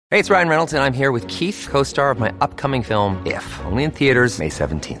Hey, it's Ryan Reynolds, and I'm here with Keith, co-star of my upcoming film, If, only in theaters May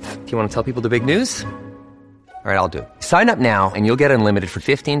 17th. Do you want to tell people the big news? All right, I'll do it. Sign up now and you'll get unlimited for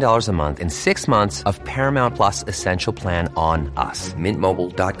 $15 a month and 6 months of Paramount Plus Essential Plan on us.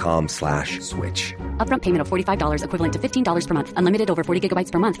 MintMobile.com/switch. Upfront payment of $45 equivalent to $15 per month. Unlimited over 40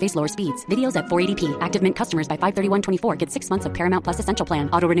 gigabytes per month. Face lower speeds. Videos at 480p. Active Mint customers by 531.24 get 6 months of Paramount Plus Essential Plan.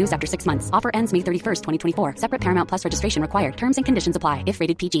 Auto renews after 6 months. Offer ends May 31st, 2024. Separate Paramount Plus registration required. Terms and conditions apply if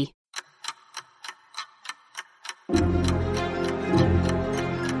rated PG.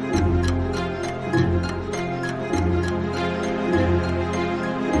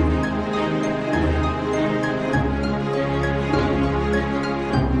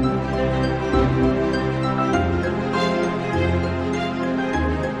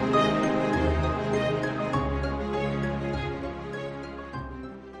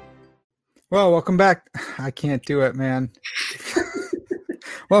 Well, welcome back. I can't do it, man.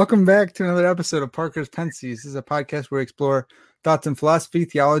 Welcome back to another episode of Parker's Pensies. This is a podcast where we explore thoughts in philosophy,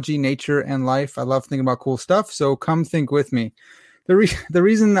 theology, nature, and life. I love thinking about cool stuff, so come think with me. The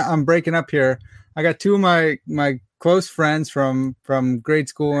reason that I'm breaking up here, I got two of my close friends from grade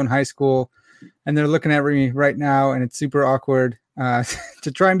school and high school, and they're looking at me right now, and it's super awkward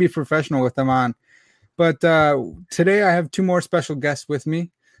to try and be professional with them on. But today I have two more special guests with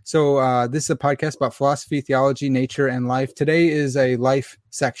me. So this is a podcast about philosophy, theology, nature, and life. Today is a life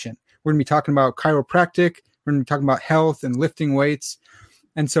section. We're going to be talking about chiropractic. We're going to be talking about health and lifting weights.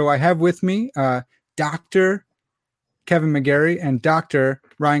 And so I have with me Dr. Kevin McGarry and Dr.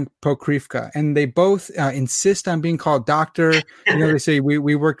 Ryan Pokrivka. And they both insist on being called doctor. You know, they say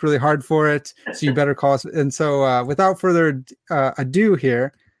we worked really hard for it, so you better call us. And so without further ado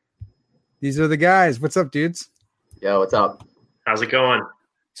here, these are the guys. What's up, dudes? Yo, what's up? How's it going?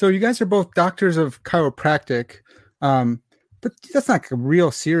 So you guys are both doctors of chiropractic, but that's not a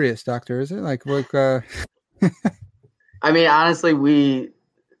real serious doctor, is it? Like, I mean, honestly, to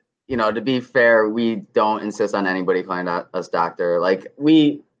be fair, we don't insist on anybody calling us doctor. Like,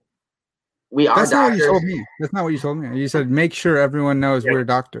 we are That's doctors. Not what you told me. That's not what you told me. You said make sure everyone knows we're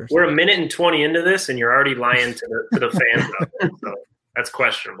doctors. We're a minute and 20 into this, and you're already lying to the fans out there. So that's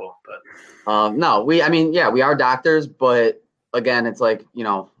questionable. But no, we are doctors, but again, it's like,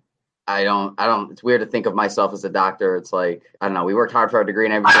 I don't, it's weird to think of myself as a doctor. It's like, I don't know. We worked hard for our degree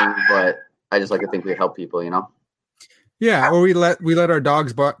and everything, but I just like to think we help people, Yeah. Or we let our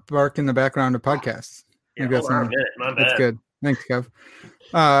dogs bark in the background of podcasts. Yeah, my bad. That's good. Thanks, Kev.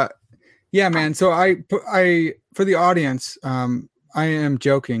 Yeah, man. So I, for the audience, I am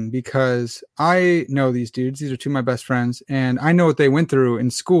joking because I know these dudes. These are two of my best friends, and I know what they went through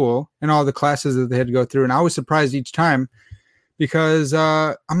in school and all the classes that they had to go through. And I was surprised each time because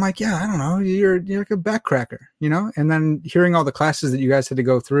I'm like, yeah, I don't know, you're like a backcracker, And then hearing all the classes that you guys had to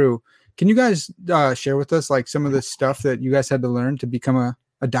go through, can you guys share with us like some of the stuff that you guys had to learn to become a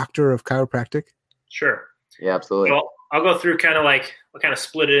doctor of chiropractic? Sure. Yeah, absolutely. Well, I'll go through we'll kind of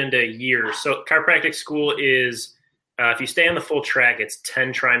split it into years. So chiropractic school is, if you stay on the full track, it's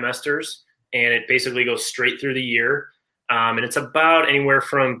 10 trimesters, and it basically goes straight through the year. And it's about anywhere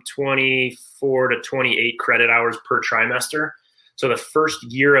from 24 to 28 credit hours per trimester. So the first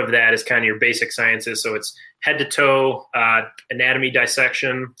year of that is kind of your basic sciences. So it's head to toe anatomy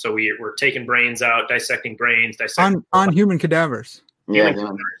dissection. So we're taking brains out, dissecting brains, on human cadavers. Yeah.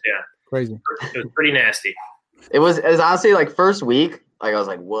 Crazy. It was pretty nasty. It was honestly like first week, like I was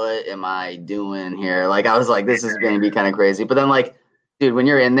like, what am I doing here? Like I was like, this is going to be kind of crazy. But then like, dude, when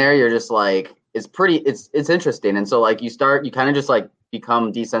you're in there, you're just like, it's interesting. And so like you kind of just like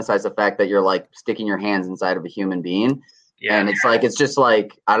become desensitized to the fact that you're like sticking your hands inside of a human being. Yeah. And it's just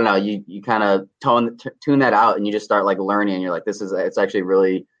like, I don't know, you kind of tune that out and you just start like learning and you're like, it's actually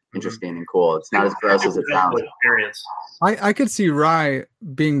really interesting and cool. It's not as gross as it sounds. I could see Rye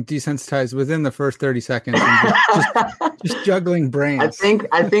being desensitized within the first 30 seconds and just juggling brains. I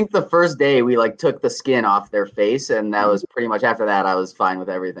think the first day we like took the skin off their face, and that was pretty much after that I was fine with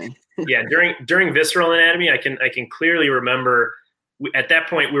everything. Yeah, during visceral anatomy, I can clearly remember at that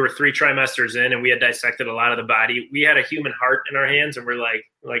point we were 3 trimesters in and we had dissected a lot of the body. We had a human heart in our hands and we're like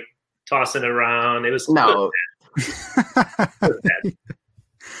tossing it around. It was no.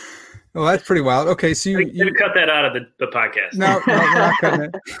 Well, that's pretty wild. Okay, so you cut that out of the podcast. No, we're not cutting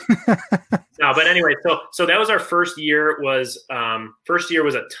it. No, but anyway, so that was our first year. Was a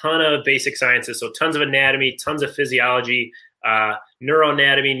ton of basic sciences, so tons of anatomy, tons of physiology,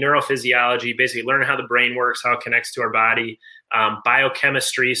 neuroanatomy, neurophysiology. Basically, learning how the brain works, how it connects to our body.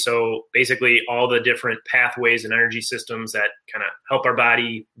 Biochemistry, so basically all the different pathways and energy systems that kind of help our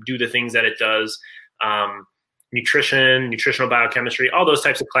body do the things that it does. nutrition, nutritional biochemistry, all those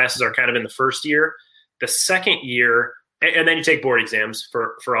types of classes are kind of in the first year. The second year, and then you take board exams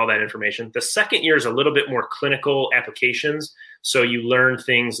for all that information. The second year is a little bit more clinical applications. So you learn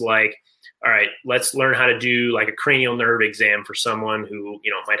things like, all right, let's learn how to do like a cranial nerve exam for someone who,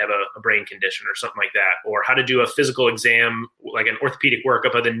 might have a brain condition or something like that, or how to do a physical exam, like an orthopedic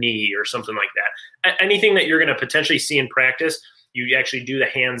workup of the knee or something like that. Anything that you're going to potentially see in practice, you actually do the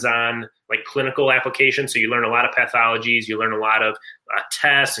hands-on like clinical application. So you learn a lot of pathologies, you learn a lot of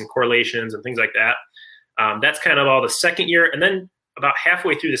tests and correlations and things like that. That's kind of all the second year. And then about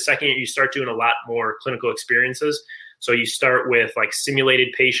halfway through the second year, you start doing a lot more clinical experiences. So you start with like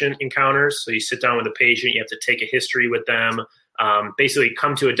simulated patient encounters. So you sit down with a patient, you have to take a history with them, basically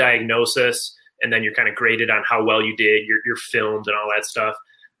come to a diagnosis, and then you're kind of graded on how well you did. You're filmed and all that stuff.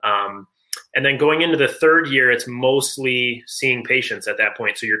 And then going into the third year, it's mostly seeing patients at that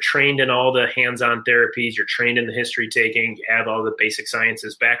point. So you're trained in all the hands-on therapies, you're trained in the history taking, you have all the basic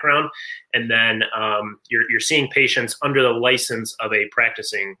sciences background, and then you're seeing patients under the license of a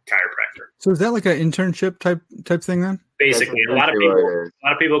practicing chiropractor. So is that like an internship type thing then? Basically, a lot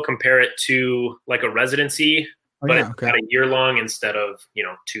of people compare it to like a residency, but it's about a year long instead of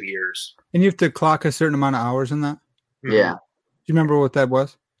 2 years. And you have to clock a certain amount of hours in that? Yeah. Do you remember what that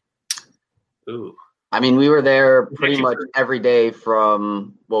was? Ooh. I mean, we were there pretty much every day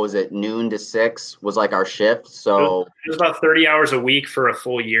from, noon to 6 was like our shift. So it was about 30 hours a week for a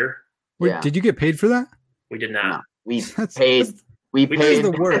full year. Wait, yeah. Did you get paid for that? We did not. No, we That's paid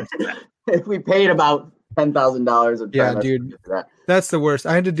the worst. we paid about $10,000 of Yeah, dude. for that. That's the worst.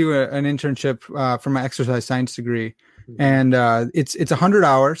 I had to do an internship for my exercise science degree, and it's 100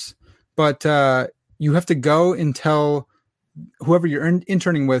 hours, but you have to go until whoever you're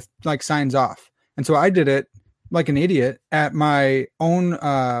interning with like signs off. And so I did it like an idiot at my own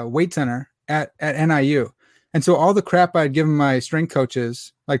weight center at NIU. And so all the crap I'd given my strength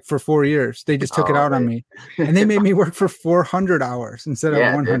coaches like for 4 years, they just took it out on me, and they made me work for 400 hours instead of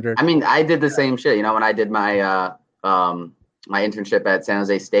 100. Dude. I mean, I did the same shit, when I did my my internship at San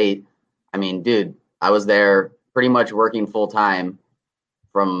Jose State. I mean, dude, I was there pretty much working full time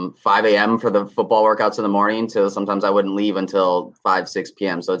from 5 a.m. for the football workouts in the morning to sometimes I wouldn't leave until 5, 6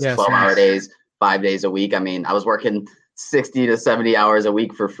 p.m. So it's 12-hour days, 5 days a week. I mean, I was working 60 to 70 hours a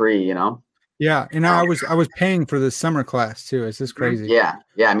week for free, Yeah. And I was paying for this summer class too. It's just crazy. Yeah.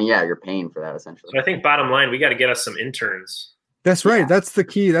 I mean, you're paying for that essentially. So I think bottom line, we got to get us some interns. That's right. Yeah. That's the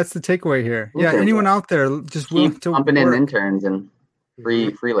key. That's the takeaway here. Yeah. Anyone out there just willing to pumping in interns and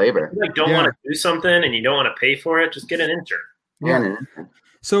free labor. If you don't want to do something and you don't want to pay for it, just get an intern. Yeah.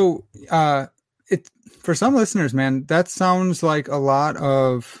 So for some listeners, man, that sounds like a lot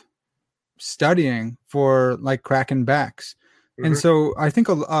of studying for like cracking backs. Mm-hmm. And so I think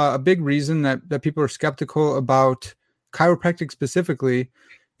a big reason that people are skeptical about chiropractic specifically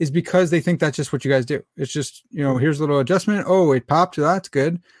is because they think that's just what you guys do. It's just, here's a little adjustment. Oh, it popped. That's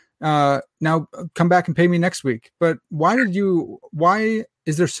good. Now come back and pay me next week. But why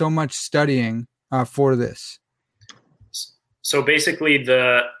is there so much studying for this? So basically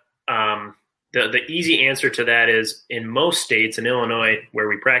the easy answer to that is in most states, in Illinois, where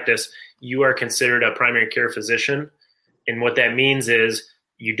we practice, you are considered a primary care physician. And what that means is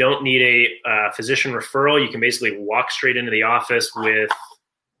you don't need a physician referral. You can basically walk straight into the office with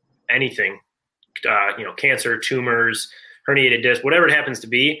anything, cancer, tumors, herniated disc, whatever it happens to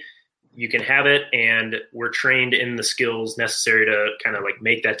be, you can have it. And we're trained in the skills necessary to kind of like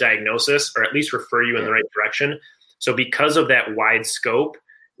make that diagnosis or at least refer you in the right direction. So because of that wide scope,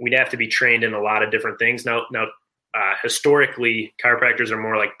 we'd have to be trained in a lot of different things. Now, historically, chiropractors are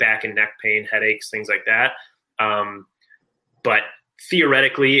more like back and neck pain, headaches, things like that. But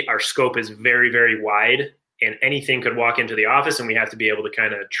theoretically, our scope is very, very wide, and anything could walk into the office, and we have to be able to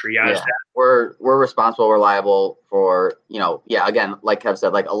kind of triage that. We're responsible, we're liable for, again, like Kev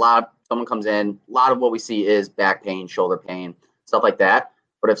said, like someone comes in, a lot of what we see is back pain, shoulder pain, stuff like that.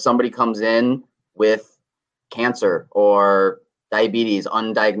 But if somebody comes in with cancer or diabetes,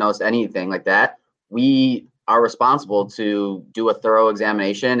 undiagnosed, anything like that, we are responsible to do a thorough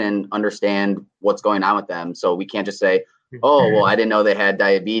examination and understand what's going on with them. So we can't just say, oh, well, I didn't know they had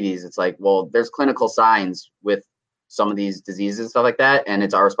diabetes. It's like, well, there's clinical signs with some of these diseases and stuff like that. And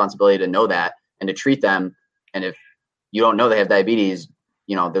it's our responsibility to know that and to treat them. And if you don't know they have diabetes,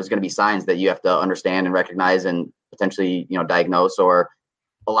 there's going to be signs that you have to understand and recognize and potentially, diagnose, or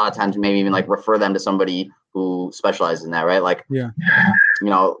a lot of times maybe even like refer them to somebody who specializes in that, right? Like,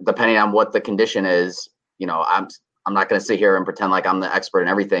 depending on what the condition is, I'm not going to sit here and pretend like I'm the expert in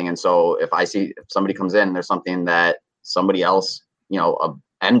everything. And so if somebody comes in and there's something that somebody else, a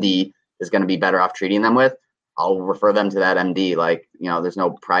MD is going to be better off treating them with, I'll refer them to that MD. Like, there's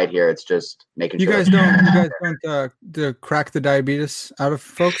no pride here. It's just making You sure. guys don't to crack the diabetes out of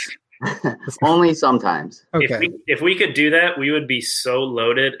folks? Only sometimes. Okay. If we could do that, we would be so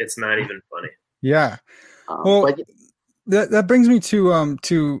loaded. It's not even funny. Yeah. Well, But that brings me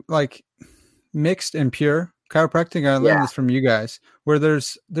to like mixed and pure chiropractic. I learned this from you guys, where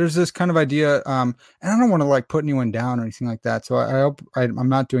there's this kind of idea, and I don't want to like put anyone down or anything like that. So I hope I'm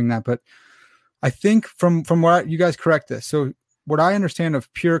not doing that, but I think from what you guys correct this. So what I understand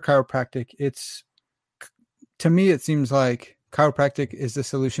of pure chiropractic, to me, it seems like chiropractic is the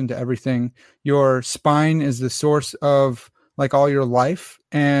solution to everything. Your spine is the source of like all your life,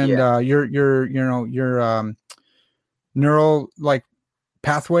 and your neural like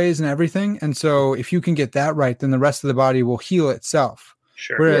pathways and everything. And so if you can get that right, then the rest of the body will heal itself.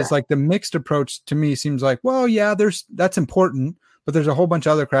 Sure. Whereas like the mixed approach to me seems like, well, yeah, that's important, but there's a whole bunch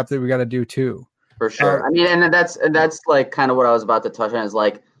of other crap that we got to do too. For sure. I mean, and that's like kind of what I was about to touch on, is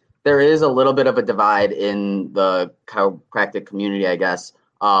like there is a little bit of a divide in the chiropractic community, I guess,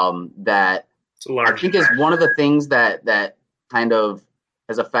 that I think is one of the things that kind of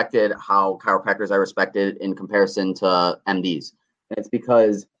has affected how chiropractors are respected in comparison to MDs. And it's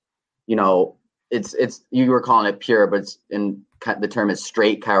because, it's you were calling it pure, but it's the term is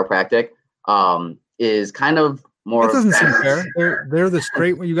straight chiropractic, is kind of more. That doesn't seem fair. They're the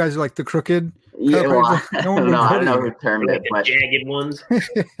straight when you guys are like the crooked. Yeah, well, I don't know who termed it, but jagged ones.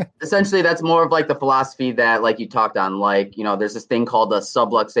 Essentially, that's more of like the philosophy that, like you talked on, like, there's this thing called the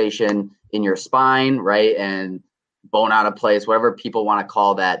subluxation in your spine, right? And bone out of place, whatever people want to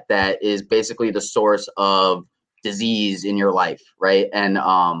call that is basically the source of disease in your life, right? And,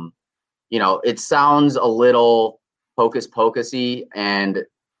 it sounds a little hocus pocusy, and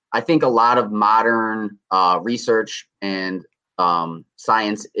I think a lot of modern research and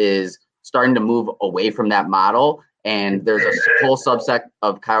science is starting to move away from that model. And there's a whole subset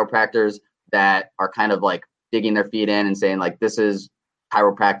of chiropractors that are kind of like digging their feet in and saying like, this is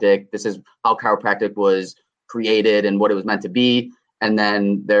chiropractic. This is how chiropractic was created and what it was meant to be. And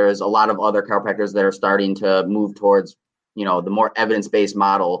then there's a lot of other chiropractors that are starting to move towards, the more evidence-based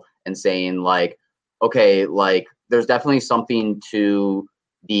model and saying like, okay, like there's definitely something to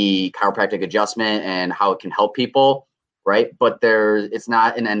the chiropractic adjustment and how it can help people. Right. But it's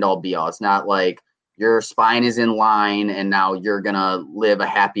not an end all be all. It's not like your spine is in line and now you're going to live a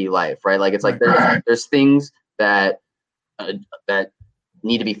happy life. Right. Like it's like there's things that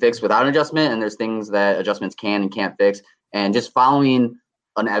need to be fixed without an adjustment. And there's things that adjustments can and can't fix, and just following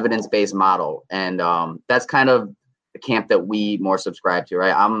an evidence-based model. And that's kind of the camp that we more subscribe to.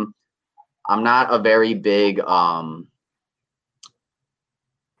 Right. I'm not a very big,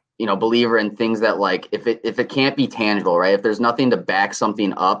 believer in things that like, if it can't be tangible, right? If there's nothing to back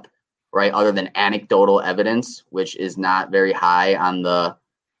something up, right, other than anecdotal evidence, which is not very high on the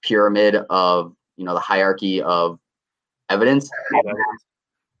pyramid of, the hierarchy of evidence,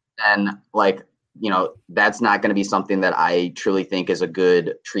 then like, that's not going to be something that I truly think is a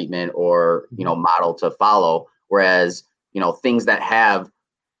good treatment or, model to follow. Whereas, things that have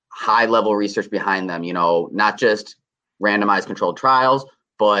high level research behind them, not just randomized controlled trials,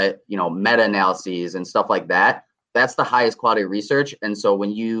 but, meta-analyses and stuff like that, that's the highest quality research. And so when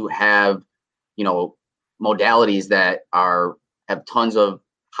you have, modalities that have tons of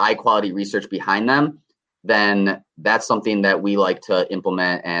high quality research behind them, then that's something that we like to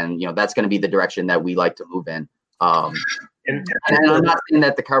implement. And, that's going to be the direction that we like to move in. And I'm not saying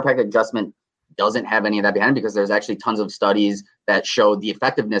that the chiropractic adjustment doesn't have any of that behind it, because there's actually tons of studies that show the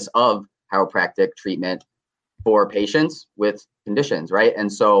effectiveness of chiropractic treatment for patients with conditions, right?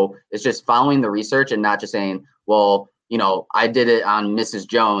 And so it's just following the research and not just saying, well, I did it on Mrs.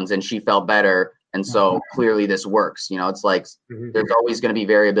 Jones and she felt better, and so clearly this works. It's like there's always going to be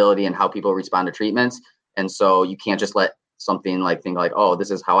variability in how people respond to treatments. And so you can't just let something like think like, oh,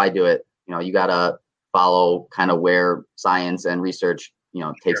 this is how I do it. You got to follow kind of where science and research,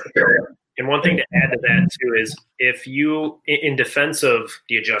 takes the field. And one thing to add to that too is, if you, in defense of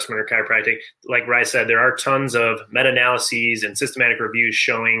the adjustment or chiropractic, like Rye said, there are tons of meta-analyses and systematic reviews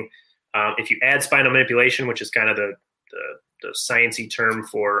showing if you add spinal manipulation, which is kind of the sciencey term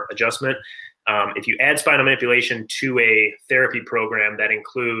for adjustment, if you add spinal manipulation to a therapy program that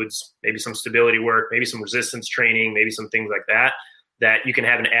includes maybe some stability work, maybe some resistance training, maybe some things like that, that you can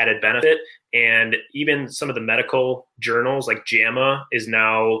have an added benefit. And even some of the medical journals like JAMA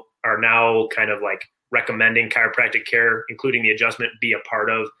are now kind of like recommending chiropractic care, including the adjustment, be a part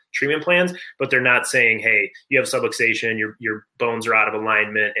of treatment plans, but they're not saying, hey, you have subluxation, your bones are out of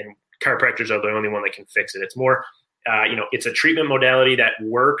alignment, and chiropractors are the only one that can fix it. It's more, it's a treatment modality that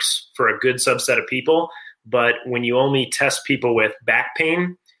works for a good subset of people, But when you only test people with back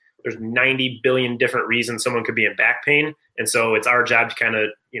pain, there's 90 billion different reasons someone could be in back pain. And so it's our job to kind of,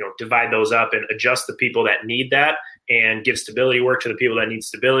 divide those up and adjust the people that need that and give stability work to the people that need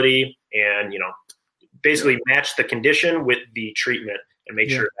stability and, basically match the condition with the treatment and make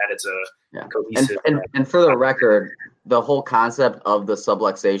sure that it's a cohesive. And for the record, the whole concept of the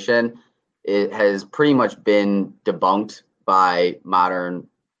subluxation, it has pretty much been debunked by modern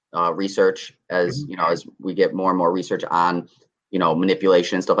research as we get more and more research on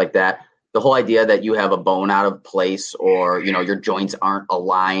manipulation and stuff like that. The whole idea that you have a bone out of place or your joints aren't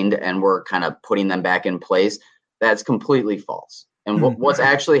aligned and we're kind of putting them back in place, that's completely false. And what's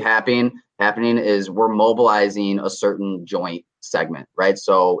actually happening is we're mobilizing a certain joint segment, right?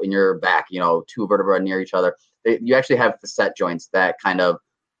 So in your back, two vertebrae near each other, you actually have facet joints that kind of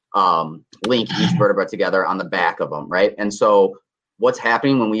link each vertebra together on the back of them, right? And so what's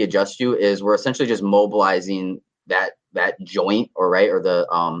happening when we adjust you is we're essentially just mobilizing that joint or the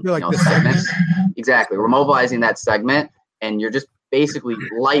the segment. Exactly. We're mobilizing that segment and you're just basically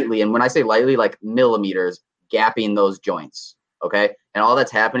lightly, and when I say lightly, like millimeters, gapping those joints. Okay. And all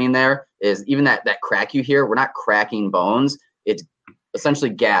that's happening there is even that crack you hear, we're not cracking bones. It's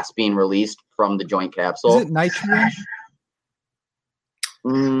essentially gas being released from the joint capsule. Is it nitrogen?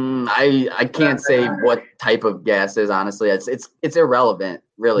 I can't say what type of gas is, honestly. It's irrelevant,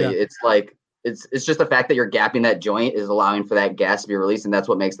 really. Yeah. It's like it's just the fact that you're gapping that joint is allowing for that gas to be released, and that's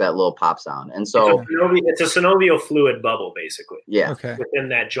what makes that little pop sound. And so it's a synovial fluid bubble, basically. Yeah. Okay. Within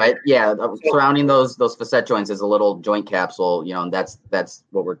that joint. Right? Yeah. Surrounding those facet joints is a little joint capsule, and that's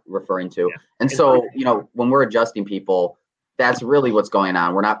what we're referring to. Yeah. And so, when we're adjusting people, that's really what's going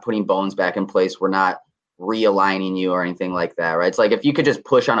on. We're not putting bones back in place. We're not realigning you or anything like that, right? It's like if you could just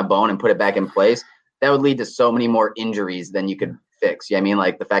push on a bone and put it back in place, that would lead to so many more injuries than you could fix. I mean,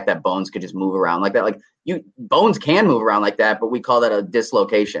 like the fact that bones could just move around like that, bones can move around like that, but we call that a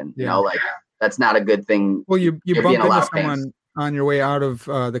dislocation. That's not a good thing. Well, you bump into someone on your way out of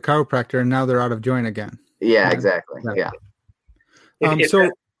the chiropractor and now they're out of joint again. Yeah, exactly. Yeah. Go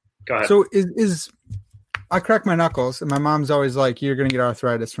ahead. So is I crack my knuckles and my mom's always like, you're going to get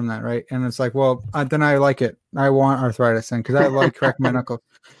arthritis from that, right? And it's like, well, then I like it. I want arthritis then because I like cracking my knuckles.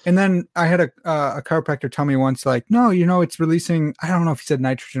 And then I had a chiropractor tell me once, like, no, it's releasing, I don't know if he said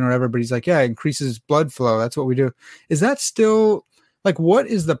nitrogen or whatever, but he's like, yeah, it increases blood flow. That's what we do. Is that still, like, what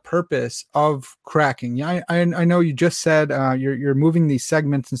is the purpose of cracking? Yeah, I know you just said you're moving these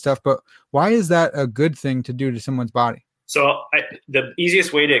segments and stuff, but why is that a good thing to do to someone's body? So the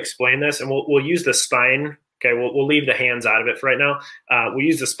easiest way to explain this, and we'll use the spine. Okay, we'll leave the hands out of it for right now. We'll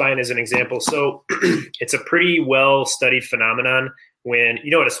use the spine as an example. So it's a pretty well-studied phenomenon when, you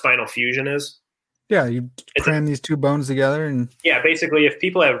know what a spinal fusion is? Yeah, you cram these two bones together. And yeah, basically if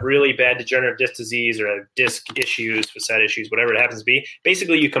people have really bad degenerative disc disease or have disc issues, facet issues, whatever it happens to be,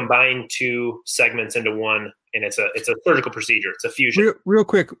 basically you combine two segments into one, and it's a surgical procedure. It's a fusion. Real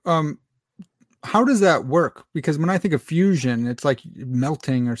quick, how does that work? Because when I think of fusion, it's like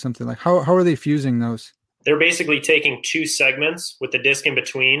melting or something. Like how are they fusing those? They're basically taking two segments with the disc in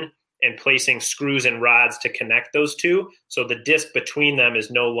between and placing screws and rods to connect those two. So the disc between them is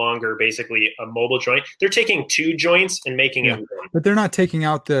no longer basically a mobile joint. They're taking two joints and making it one. But they're not taking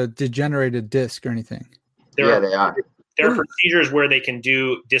out the degenerated disc or anything. They are. There are procedures where they can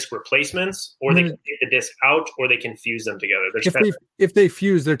do disc replacements, or they can take the disc out, or they can fuse them together. If they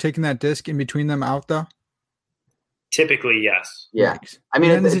fuse, they're taking that disc in between them out, though? Typically, yes. Yeah. I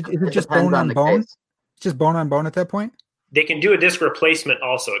mean, is it just bone on bone? Case. It's just bone on bone at that point? They can do a disc replacement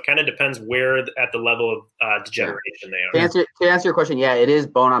also. It kind of depends where at the level of degeneration they are. To answer your question, yeah, it is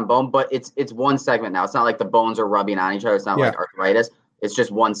bone on bone, but it's one segment now. It's not like the bones are rubbing on each other. It's not like arthritis. It's just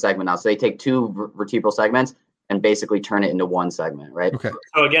one segment now. So they take two vertebral segments and basically turn it into one segment, right? Okay.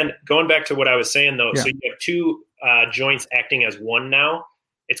 So again, going back to what I was saying though, so you have two joints acting as one now.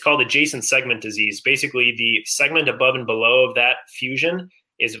 It's called adjacent segment disease. Basically, the segment above and below of that fusion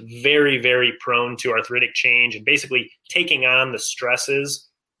is very, very prone to arthritic change and basically taking on the stresses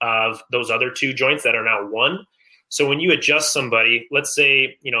of those other two joints that are now one. So when you adjust somebody, let's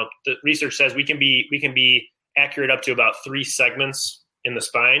say, the research says we can be accurate up to about 3 segments in the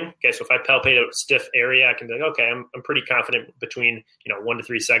spine. Okay, so if I palpate a stiff area, I can be like, okay, I'm pretty confident between 1 to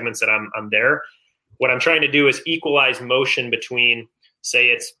 3 segments that I'm there. What I'm trying to do is equalize motion between, say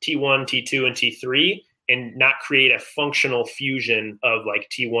it's T1, T2, and T3, and not create a functional fusion of like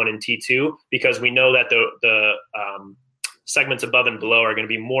T1 and T2, because we know that the segments above and below are going to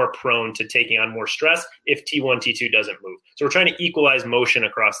be more prone to taking on more stress if T1, T2 doesn't move. So we're trying to equalize motion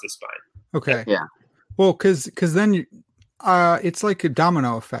across the spine. Okay. Yeah. Well, because then it's like a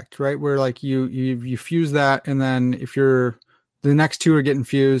domino effect, right? Where like you fuse that, and then if you're the next two are getting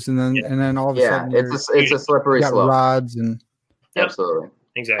fused, and then all of a sudden it's a slippery you got slope. rods and Absolutely.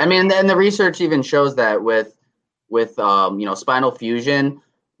 Exactly. I mean, and the research even shows that with spinal fusion,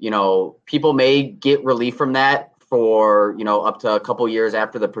 people may get relief from that for, up to a couple years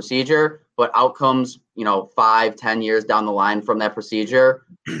after the procedure, but outcomes, 5-10 years down the line from that procedure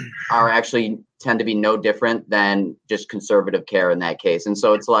are actually tend to be no different than just conservative care in that case. And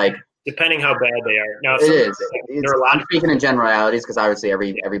so it's like, depending how bad they are. Now, it is. I'm speaking in generalities because obviously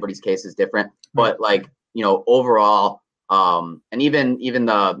everybody's case is different, but like, overall, and even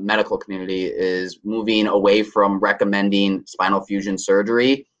the medical community is moving away from recommending spinal fusion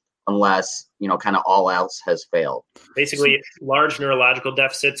surgery unless, kind of all else has failed. Basically, large neurological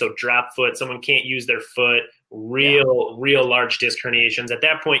deficits, so drop foot, someone can't use their foot, real large disc herniations. At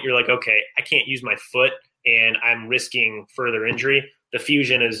that point, you're like, okay, I can't use my foot and I'm risking further injury. The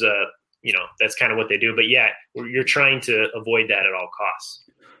fusion is, that's kind of what they do. But yeah, you're trying to avoid that at all costs.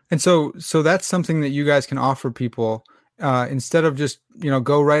 And so that's something that you guys can offer people. Instead of just,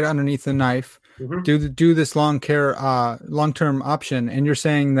 go right underneath the knife, do this long-term option. And you're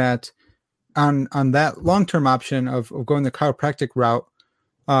saying that on that long-term option of going the chiropractic route,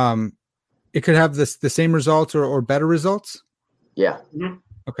 it could have the same results or better results. Yeah. Mm-hmm.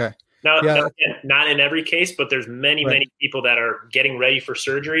 Okay. Now, again, not in every case, but there's many people that are getting ready for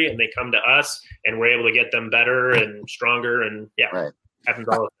surgery and they come to us and we're able to get them better and stronger. And happens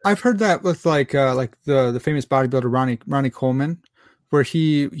all the time. I've heard that with like the famous bodybuilder Ronnie Coleman, where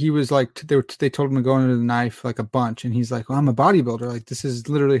he was like they told him to go under the knife like a bunch, and he's like, well, I'm a bodybuilder, like this is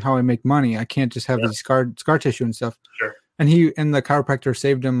literally how I make money. I can't just have these scar tissue and stuff. Sure. And the chiropractor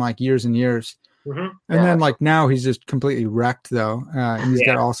saved him like years and years. Mm-hmm. And then like now he's just completely wrecked though, and he's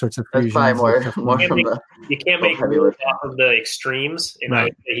got all sorts of fusions. You can't make moves off of the extremes, and I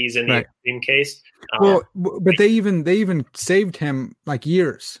would say he's in the extreme case. But they even saved him like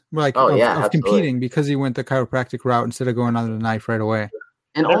years, like of competing because he went the chiropractic route instead of going under the knife right away.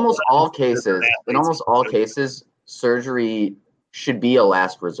 In almost all cases, surgery should be a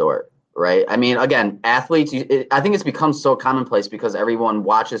last resort, right? I mean, again, athletes. I think it's become so commonplace because everyone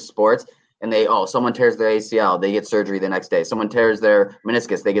watches sports. And someone tears their ACL, they get surgery the next day. Someone tears their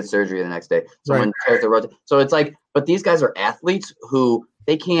meniscus, they get surgery the next day. Someone tears their rotator. So it's like, but these guys are athletes who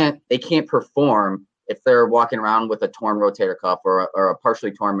they can't perform if they're walking around with a torn rotator cuff or a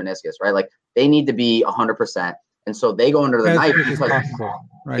partially torn meniscus, right? Like they need to be 100%. And so they go under the knife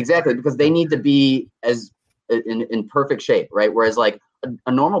because they need to be as in perfect shape, right? Whereas like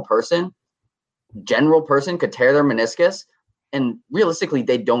a normal person, general person could tear their meniscus. And realistically,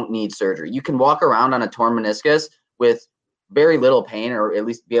 they don't need surgery. You can walk around on a torn meniscus with very little pain, or at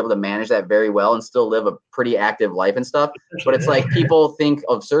least be able to manage that very well and still live a pretty active life and stuff. But it's like people think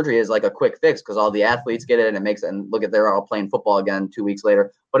of surgery as like a quick fix because all the athletes get it and look at, they're all playing football again 2 weeks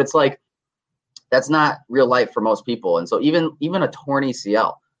later. But it's like, that's not real life for most people. And so even a torn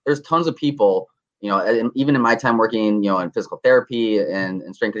ACL, there's tons of people, even in my time working, in physical therapy and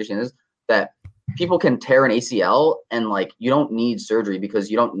strength conditioning, is that people can tear an ACL and like you don't need surgery because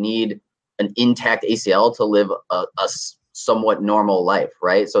you don't need an intact ACL to live a somewhat normal life,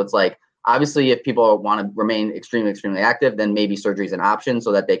 right? So it's like, obviously if people want to remain extremely active, then maybe surgery is an option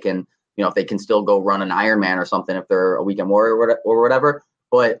so that they can, if they can still go run an Ironman or something if they're a weekend warrior or whatever.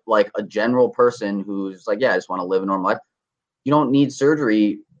 But like a general person who's like, I just want to live a normal life, you don't need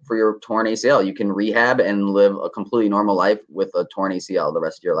surgery for your torn ACL. You can rehab and live a completely normal life with a torn ACL the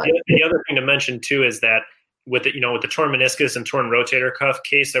rest of your life. The other thing to mention too is that with the torn meniscus and torn rotator cuff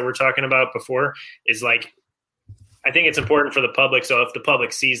case that we're talking about before is like, I think it's important for the public. So if the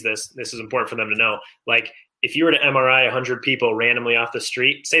public sees this is important for them to know. Like if you were to MRI 100 people randomly off the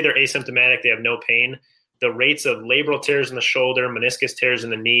street, say they're asymptomatic, they have no pain, the rates of labral tears in the shoulder, meniscus tears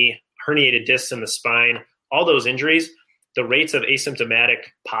in the knee, herniated discs in the spine, all those injuries, the rates of asymptomatic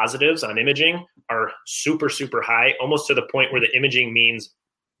positives on imaging are super, super high, almost to the point where the imaging means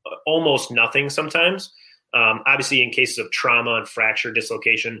almost nothing sometimes. Obviously, in cases of trauma and fracture,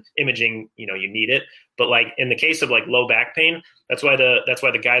 dislocation, imaging, you need it. But like in the case of like low back pain, that's why the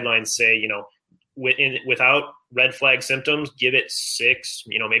guidelines say, without red flag symptoms, give it 6,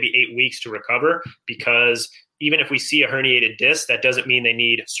 maybe 8 weeks to recover, because even if we see a herniated disc, that doesn't mean they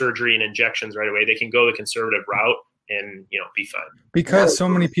need surgery and injections right away. They can go the conservative route and be fine. Because so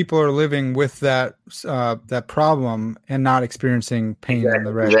many people are living with that problem and not experiencing pain on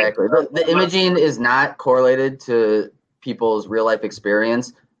the rest. Exactly. The imaging is not correlated to people's real life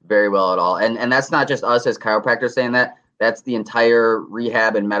experience very well at all. And that's not just us as chiropractors saying that. That's the entire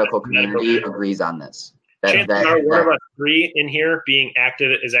rehab and medical community agrees on this. Chances are one of us three in here being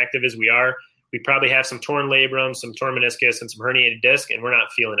active as we are, we probably have some torn labrum, some torn meniscus, and some herniated disc, and we're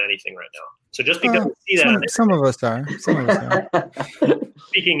not feeling anything right now. So just because we see that, some of us are. Some of us are.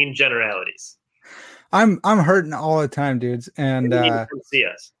 Speaking in generalities. I'm hurting all the time, dudes, and you need to come see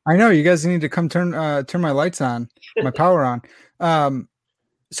us. I know you guys need to come turn my lights on, my power on.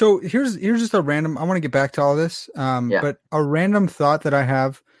 So here's just a random. I want to get back to all this, but a random thought that I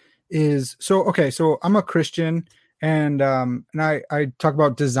have is so I'm a Christian, and I talk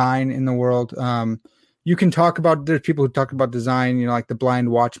about design in the world. You can talk about, there's people who talk about design, you know, like the blind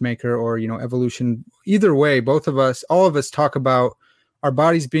watchmaker or, you know, evolution. Either way, all of us talk about our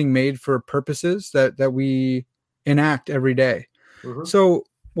bodies being made for purposes that we enact every day. Mm-hmm. So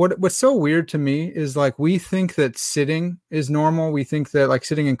what's so weird to me is like, we think that sitting is normal. We think that like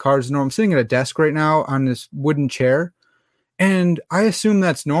sitting in cars is normal. I'm sitting at a desk right now on this wooden chair, and I assume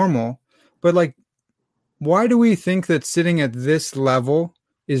that's normal, but like, why do we think that sitting at this level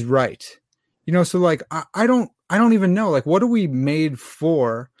is right? You know, so like, I don't even know, like, what are we made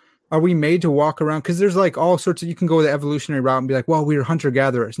for? Are we made to walk around? Because there's like all sorts of, you can go the evolutionary route and be like, well, we were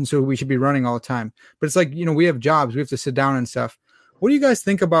hunter-gatherers, and so we should be running all the time. But it's like, you know, we have jobs, we have to sit down and stuff. What do you guys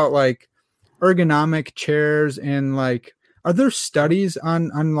think about like ergonomic chairs, and like, are there studies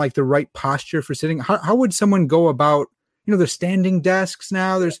on like the right posture for sitting? How would someone go about, you know, there's standing desks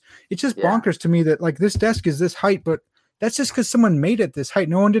now. It's just bonkers to me that like this desk is this height, but that's just because someone made it this height.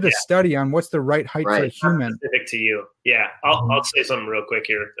 No one did a study on what's the right height for a human. Specific to you. Yeah. I'll say something real quick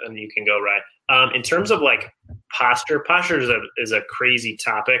here, and you can go right. In terms of like posture is a crazy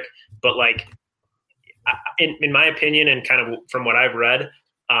topic, but like in my opinion, and kind of from what I've read,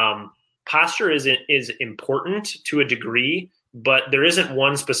 posture is important to a degree, but there isn't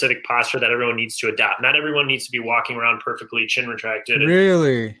one specific posture that everyone needs to adopt. Not everyone needs to be walking around perfectly chin retracted.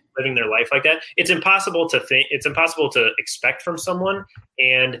 Really? Living their life like that. It's impossible to expect from someone.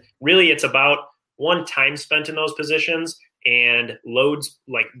 And really it's about one, time spent in those positions, and loads,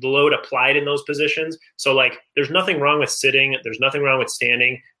 like the load applied in those positions. So like, there's nothing wrong with sitting. There's nothing wrong with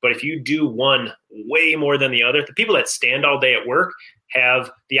standing. But if you do one way more than the other, the people that stand all day at work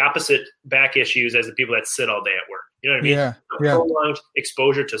have the opposite back issues as the people that sit all day at work. You know what I mean? Yeah. Prolonged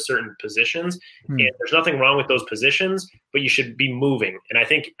exposure to certain positions. And there's nothing wrong with those positions, but you should be moving. And I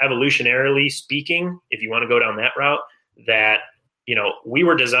think evolutionarily speaking, if you want to go down that route, that, you know, we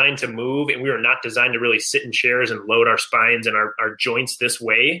were designed to move, and we were not designed to really sit in chairs and load our spines and our joints this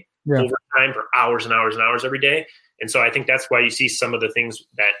way over time for hours and hours and hours every day. And so I think that's why you see some of the things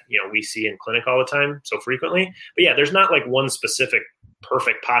that, you know, we see in clinic all the time so frequently. But yeah, there's not like one specific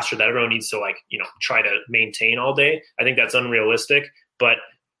perfect posture that everyone needs to like, you know, try to maintain all day. I think that's unrealistic, but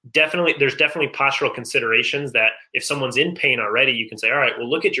there's definitely postural considerations that if someone's in pain already, you can say, all right, well,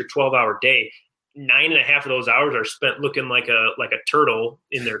 look at your 12-hour day. 9.5 of those hours are spent looking like a turtle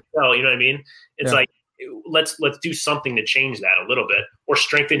in their shell. You know what I mean? It's like, let's do something to change that a little bit, or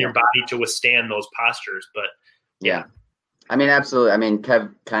strengthen your body to withstand those postures. But yeah, I mean, absolutely. I mean,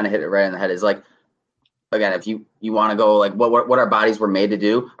 Kev kind of hit it right on the head. Is like, again, if you want to go like what our bodies were made to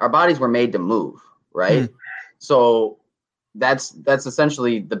do, our bodies were made to move, right? So that's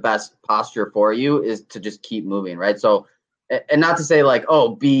essentially the best posture for you, is to just keep moving, right? So, and not to say like,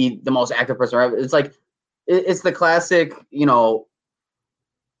 oh, be the most active person, right? It's like, it's the classic, you know,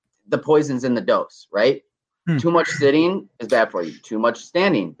 the poison's in the dose, right? Too much sitting is bad for you. Too much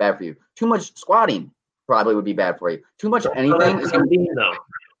standing, bad for you. Too much squatting probably would be bad for you. Too much anything is going to be.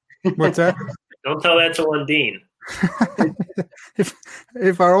 What's that? Don't tell that to Lundeen.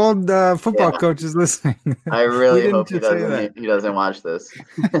 if our old football coach is listening, I really hope he doesn't watch this.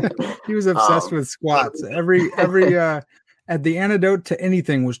 He was obsessed with squats. Every at the antidote to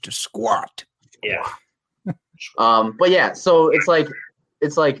anything was to squat. Yeah. But yeah, so it's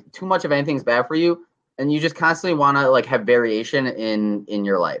like too much of anything is bad for you, and you just constantly want to like have variation in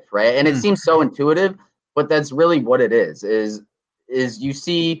your life, right? And it seems so intuitive, but that's really what it is you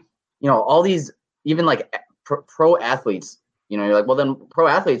see, you know, all these, even like pro athletes, you know, you're like, well, then pro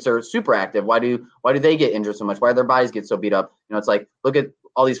athletes are super active. Why do they get injured so much? Why do their bodies get so beat up? You know, it's like, look at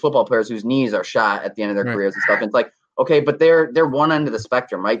all these football players whose knees are shot at the end of their careers and stuff. And it's like, okay, but they're one end of the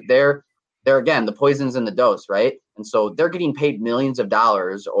spectrum, right? They're again, the poison's in the dose, right? And so they're getting paid millions of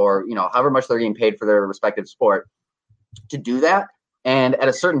dollars, or, you know, however much they're getting paid for their respective sport to do that. And at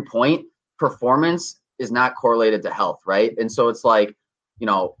a certain point, performance is not correlated to health, right? And so it's like, you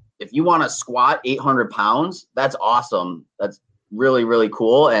know, if you want to squat 800 pounds, that's awesome. That's really, really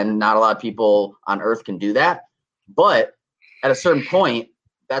cool. And not a lot of people on earth can do that. But at a certain point,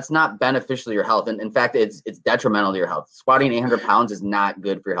 that's not beneficial to your health. And in fact, it's detrimental to your health. Squatting 800 pounds is not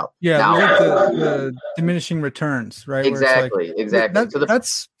good for your health. Yeah, now, like the diminishing returns, right? Exactly, exactly.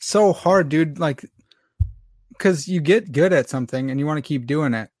 That's so hard, dude. Like, because you get good at something and you want to keep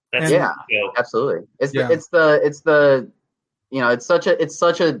doing it. Absolutely. It's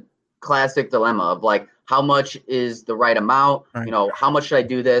such a classic dilemma of like, how much is the right amount? Right. You know, how much should I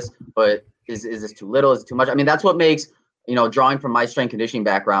do this? But is this too little? Is it too much? I mean, that's what makes, drawing from my strength conditioning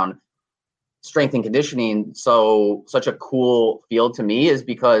background, strength and conditioning such a cool field to me, is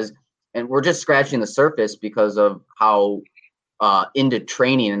because, and we're just scratching the surface because of how into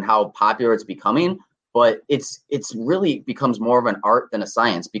training and how popular it's becoming. But it's really becomes more of an art than a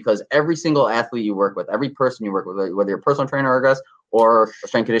science, because every single athlete you work with, every person you work with, whether you're a personal trainer or a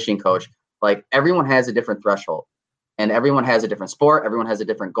strength conditioning coach, like everyone has a different threshold, and everyone has a different sport, everyone has a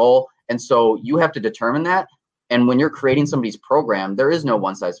different goal. And so you have to determine that. And when you're creating somebody's program, there is no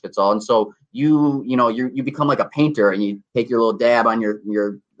one size fits all. And so you become like a painter, and you take your little dab on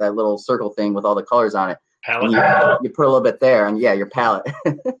your that little circle thing with all the colors on it. You put a little bit there, and your palette,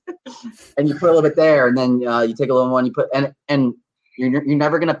 and you put a little bit there, and then you take a little one, you put, and you're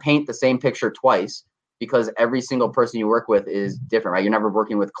never going to paint the same picture twice, because every single person you work with is different, right? You're never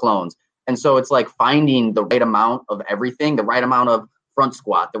working with clones. And so it's like finding the right amount of everything, the right amount of front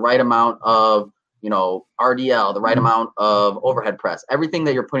squat, the right amount of, RDL, the right amount of overhead press, everything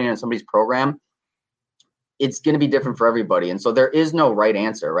that you're putting in somebody's program, it's going to be different for everybody. And so there is no right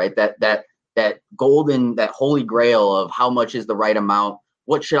answer, right? That golden, that holy grail of how much is the right amount.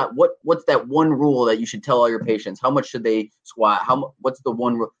 What's that one rule that you should tell all your patients? How much should they squat? What's the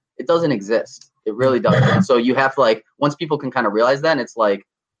one rule? It doesn't exist. It really doesn't. And so you have to, like, once people can kind of realize that, and it's like,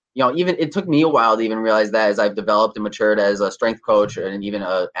 even it took me a while to even realize that, as I've developed and matured as a strength coach and even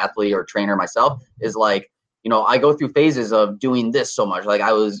an athlete or trainer myself, is like, I go through phases of doing this so much. Like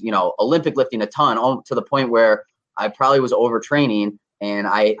I was, Olympic lifting a ton, to the point where I probably was overtraining, and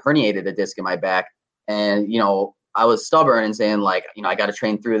I herniated a disc in my back. And, I was stubborn and saying, like, I got to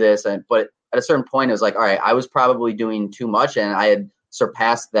train through this. But at a certain point, it was like, all right, I was probably doing too much, and I had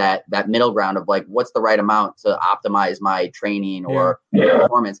surpassed that middle ground of like, what's the right amount to optimize my training or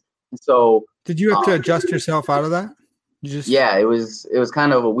performance. And so did you have to adjust yourself out of that? It was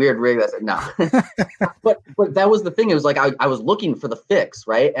kind of a weird rig. That's like, no, but that was the thing. It was like, I was looking for the fix.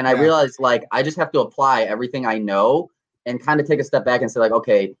 Right. And I realized, like, I just have to apply everything I know and kind of take a step back and say, like,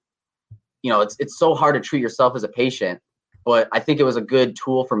 okay, it's so hard to treat yourself as a patient, but I think it was a good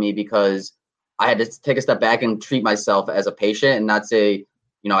tool for me, because I had to take a step back and treat myself as a patient, and not say,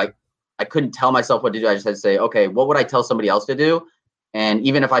 I couldn't tell myself what to do. I just had to say, okay, what would I tell somebody else to do? And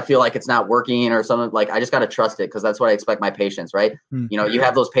even if I feel like it's not working or something, like, I just got to trust it, because that's what I expect my patients, right? Mm-hmm. You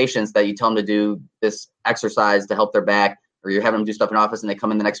have those patients that you tell them to do this exercise to help their back, or you're having them do stuff in office, and they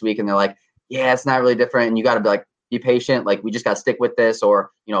come in the next week and they're like, yeah, it's not really different. And you got to be like, be patient. Like, we just got to stick with this,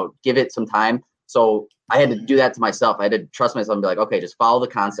 or, give it some time. So I had to do that to myself. I had to trust myself and be like, okay, just follow the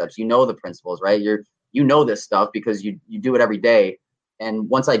concepts. The principles, right? This stuff because you do it every day. And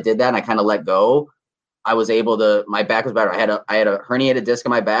once I did that and I kind of let go, I was able to, my back was better. I had a herniated disc in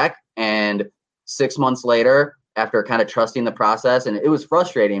my back, and 6 months later, after kind of trusting the process, and it was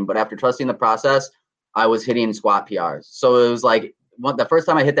frustrating, but after trusting the process, I was hitting squat PRs. So it was like, the first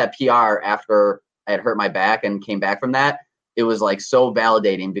time I hit that PR after I had hurt my back and came back from that, it was like so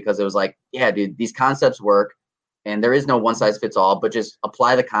validating, because it was like, yeah, dude, these concepts work, and there is no one size fits all, but just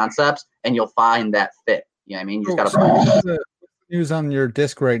apply the concepts and you'll find that fit. You know what I mean? You just got to find what's the news on your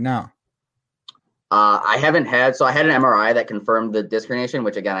disc right now? I had an MRI that confirmed the disc herniation,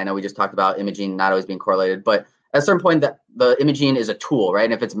 which, again, I know we just talked about imaging not always being correlated, but at a certain point, that the imaging is a tool, right?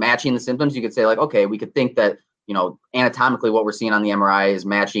 And if it's matching the symptoms, you could say, like, okay, we could think that, anatomically what we're seeing on the MRI is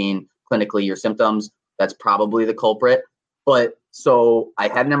matching clinically your symptoms. That's probably the culprit. But so I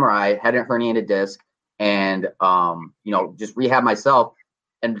had an MRI, had a herniated disc, and, just rehab myself.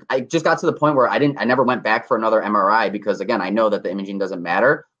 And I just got to the point where I never went back for another MRI, because, again, I know that the imaging doesn't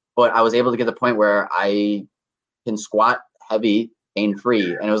matter, but I was able to get to the point where I can squat heavy,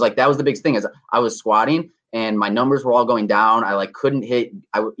 pain-free. And it was like, that was the biggest thing, is I was squatting and my numbers were all going down. I couldn't hit,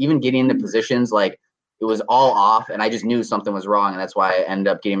 even getting into positions, like, it was all off, and I just knew something was wrong. And that's why I ended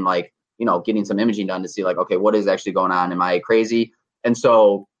up getting getting some imaging done to see, like, okay, what is actually going on? Am I crazy? And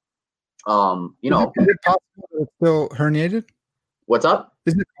so, Is it possible that it's still herniated? What's up?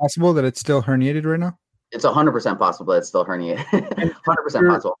 Is it possible that it's still herniated right now? It's 100% possible that it's still herniated. 100%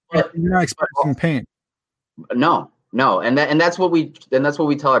 possible. You're not experiencing pain. No. And that's what we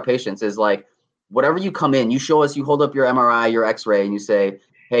tell our patients is, like, whatever you come in, you show us, you hold up your MRI, your X-ray, and you say,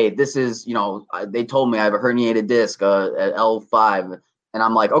 hey, this is, they told me I have a herniated disc at L5. And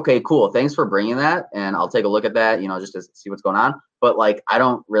I'm like, okay, cool. Thanks for bringing that. And I'll take a look at that, just to see what's going on. But like, I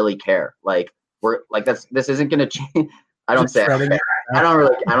don't really care. Like this isn't going to change. I don't say I don't care.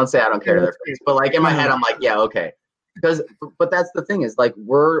 I don't say I don't care to their face. But like in my head, I'm like, yeah, okay. But that's the thing is like,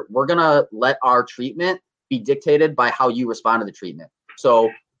 we're going to let our treatment be dictated by how you respond to the treatment. So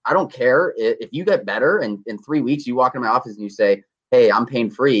I don't care if you get better and in 3 weeks you walk into my office and you say, hey, I'm pain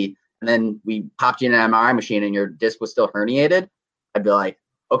free. And then we popped you in an MRI machine and your disc was still herniated. I'd be like,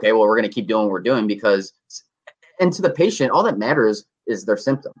 okay, well, we're going to keep doing what we're doing and to the patient, all that matters is their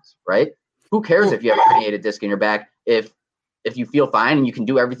symptoms, right? Who cares if you have a herniated disc in your back if you feel fine and you can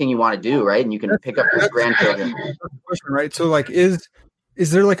do everything you want to do, right? And you can pick up your grandchildren. Right. So like, is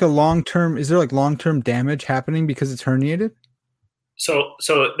there like long-term damage happening because it's herniated? So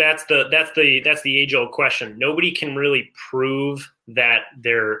that's the age-old question. Nobody can really prove that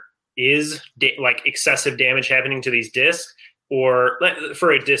there is like excessive damage happening to these discs, or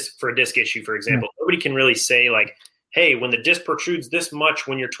for a disc issue, for example. Nobody can really say like, hey, when the disc protrudes this much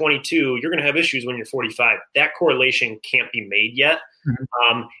when you're 22, you're going to have issues when you're 45. That correlation can't be made yet.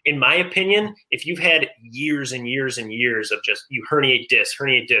 Mm-hmm. In my opinion, if you've had years and years and years of just you herniate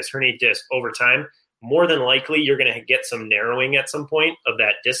disc over time, more than likely you're going to get some narrowing at some point of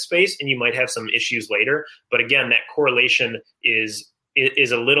that disc space, and you might have some issues later. But again, that correlation is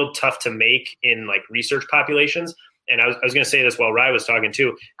a little tough to make in like research populations. And I was going to say this while Rye was talking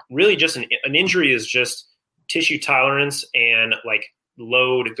too. Really, just an injury is just tissue tolerance and like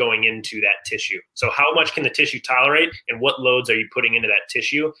load going into that tissue. So how much can the tissue tolerate and what loads are you putting into that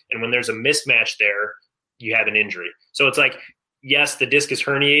tissue? And when there's a mismatch there, you have an injury. So it's like, yes, the disc is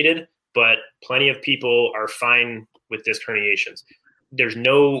herniated, but plenty of people are fine with disc herniations. There's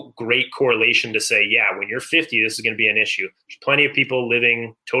no great correlation to say, yeah, when you're 50, this is going to be an issue. There's plenty of people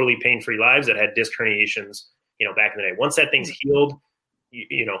living totally pain-free lives that had disc herniations, back in the day. Once that thing's healed,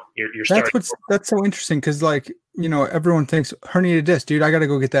 you're starting. That's so interesting because like, everyone thinks herniated disc, dude, I got to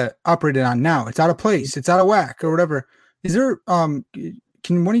go get that operated on now. It's out of place. It's out of whack or whatever. Is there, can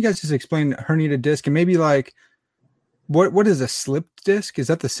one of you guys just explain herniated disc and maybe like, what is a slipped disc? Is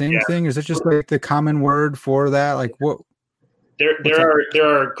that the same thing? Or is it just like the common word for that? Like what? There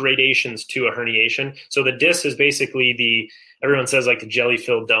are gradations to a herniation. So the disc is basically everyone says like the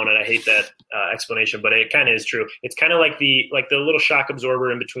jelly-filled donut. I hate that explanation, but it kind of is true. It's kind of like the little shock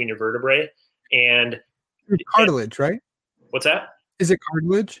absorber in between your vertebrae. And it's cartilage, right? What's that? Is it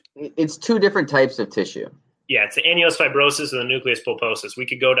cartilage? It's two different types of tissue. Yeah, it's the annulus fibrosus and the nucleus pulposus. We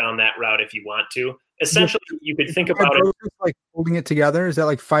could go down that route if you want to. Essentially, you could think about it like holding it together. Is that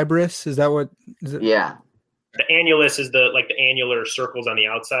like fibrous? Is that what? Is it? Yeah. The annulus is the annular circles on the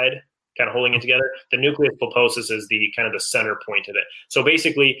outside, kind of holding it together. The nucleus pulposus is the kind of the center point of it. So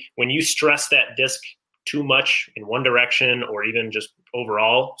basically, when you stress that disc too much in one direction, or even just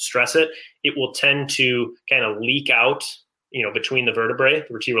overall stress it, it will tend to kind of leak out, between the vertebrae, the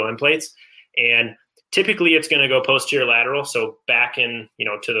vertebral end plates, and typically it's going to go posterior lateral, so back in,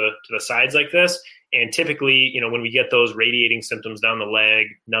 to the sides like this. And typically, when we get those radiating symptoms down the leg,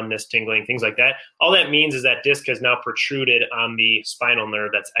 numbness, tingling, things like that, all that means is that disc has now protruded on the spinal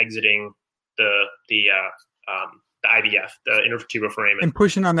nerve that's exiting the IVF, the intervertebral foramen. And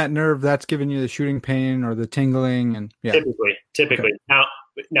pushing on that nerve, that's giving you the shooting pain or the tingling. And yeah. Typically. Okay.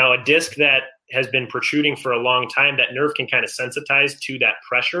 Now a disc that has been protruding for a long time, that nerve can kind of sensitize to that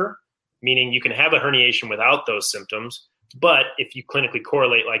pressure, meaning you can have a herniation without those symptoms. But if you clinically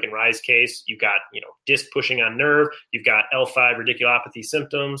correlate, like in Rye's case, you've got, disc pushing on nerve, you've got L5 radiculopathy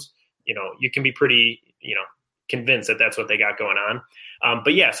symptoms, you can be pretty, convinced that that's what they got going on.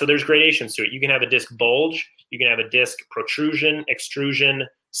 But yeah, so there's gradations to it. You can have a disc bulge, you can have a disc protrusion, extrusion,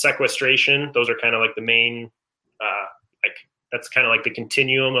 sequestration. Those are kind of like the main, that's kind of like the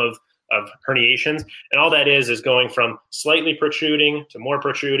continuum of herniations. And all that is going from slightly protruding to more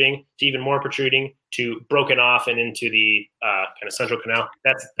protruding to even more protruding to broken off and into the kind of central canal.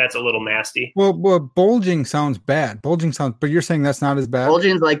 That's a little nasty. Well, bulging sounds bad. But you're saying that's not as bad.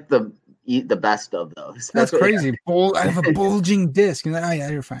 Bulging's like the best of those. That's crazy. I have a bulging disc. And oh yeah,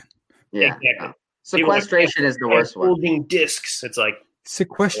 you're fine. Yeah. Exactly. Sequestration is the worst one. Bulging discs. It's like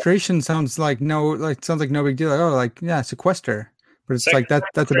sequestration sounds like no big deal. Sequester. But it's like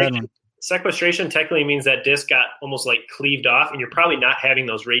that's a bad one. Sequestration technically means that disc got almost like cleaved off, and you're probably not having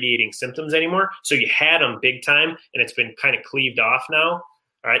those radiating symptoms anymore. So you had them big time, and it's been kind of cleaved off now.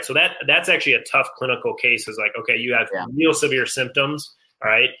 All right, so that's actually a tough clinical case. Is like, okay, you have real severe symptoms. All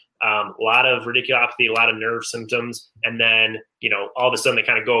right, a lot of radiculopathy, a lot of nerve symptoms, and then all of a sudden they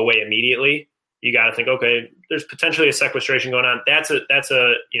kind of go away immediately. you got to think, okay, there's potentially a sequestration going on. That's a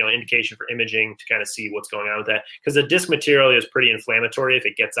indication for imaging to kind of see what's going on with that, because the disc material is pretty inflammatory if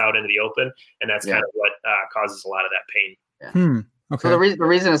it gets out into the open, and that's kind of what causes a lot of that pain. Yeah. Okay. So the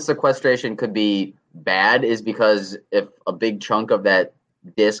reason a sequestration could be bad is because if a big chunk of that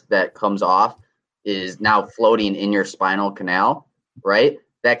disc that comes off is now floating in your spinal canal, right?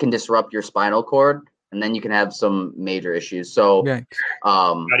 That can disrupt your spinal cord, and then you can have some major issues. So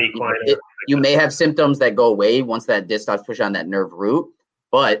you may have symptoms that go away once that disc starts pushing on that nerve root.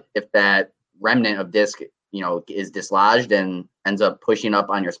 But if that remnant of disc, is dislodged and ends up pushing up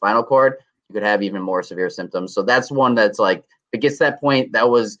on your spinal cord, you could have even more severe symptoms. So that's one that's like, if it gets to that point, that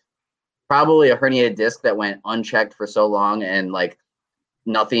was probably a herniated disc that went unchecked for so long, and like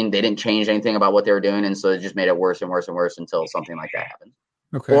they didn't change anything about what they were doing. And so it just made it worse and worse and worse until something like that happened.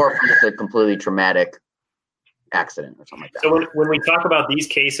 Okay. Or just a completely traumatic accident or something like that. So when we talk about these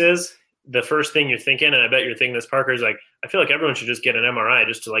cases, the first thing you're thinking, and I bet you're thinking this, Parker, is like, I feel like everyone should just get an MRI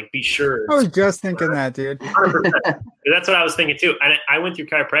just to like be sure. I was just thinking that, dude. 100%. That's what I was thinking too. And I went through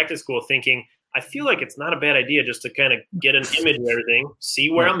chiropractic school thinking, I feel like it's not a bad idea just to kind of get an image of everything,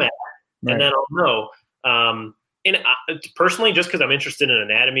 see where I'm at, and then I'll know. Personally, just because I'm interested in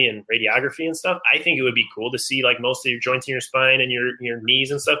anatomy and radiography and stuff, I think it would be cool to see like most of your joints in your spine and your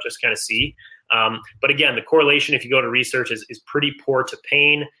knees and stuff, just kind of see. But again, the correlation, if you go to research, is pretty poor to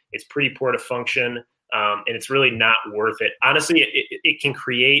pain. It's pretty poor to function. And it's really not worth it. Honestly, it can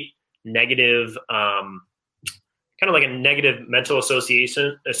create negative, kind of like a negative mental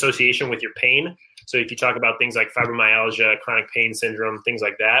association with your pain. So if you talk about things like fibromyalgia, chronic pain syndrome, things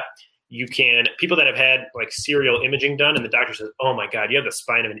like that, people that have had like serial imaging done, and the doctor says, oh my God, you have the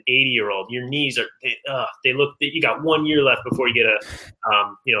spine of an 80-year-old. Your knees you got 1 year left before you get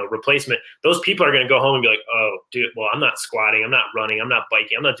a replacement. Those people are going to go home and be like, oh dude, well, I'm not squatting. I'm not running. I'm not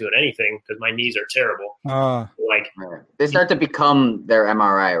biking. I'm not doing anything because my knees are terrible. They start to become their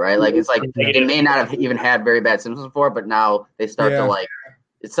MRI, right? Like, it's like they may not have even had very bad symptoms before, but now they start to like,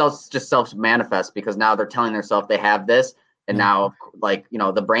 it just self-manifest because now they're telling themselves they have this. And now,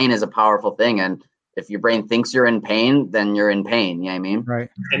 the brain is a powerful thing. And if your brain thinks you're in pain, then you're in pain. You know what I mean? Right.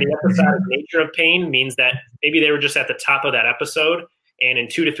 And the episodic nature of pain means that maybe they were just at the top of that episode. And in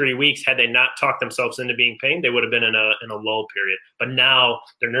 2 to 3 weeks, had they not talked themselves into being pain, they would have been in a lull period. But now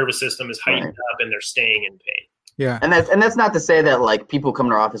their nervous system is heightened up and they're staying in pain. Yeah. And that's not to say that like people come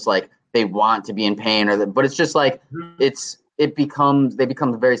to our office like they want to be in pain but it's just like they become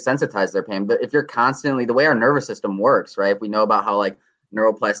very sensitized to their pain. But if you're constantly, the way our nervous system works, right? If we know about how like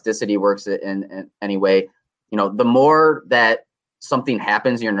neuroplasticity works in any way, the more that something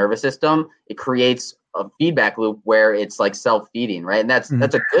happens in your nervous system, it creates a feedback loop where it's like self-feeding, right? And that's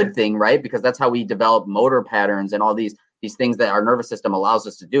a good thing, right? Because that's how we develop motor patterns and all these things that our nervous system allows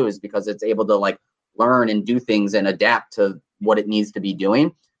us to do, is because it's able to like learn and do things and adapt to what it needs to be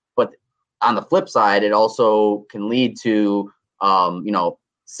doing. But on the flip side, it also can lead to,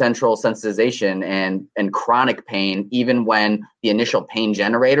 central sensitization and chronic pain, even when the initial pain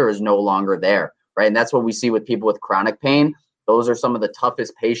generator is no longer there, right? And that's what we see with people with chronic pain. Those are some of the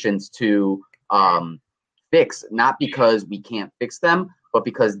toughest patients to fix, not because we can't fix them, but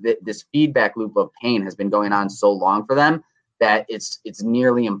because this feedback loop of pain has been going on so long for them that it's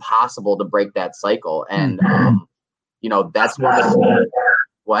nearly impossible to break that cycle. And, that's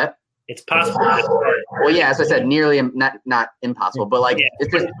what? It's possible. Well, yeah, as I said, nearly not impossible, but like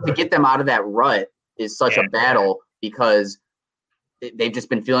it's just to get them out of that rut is such a battle because they've just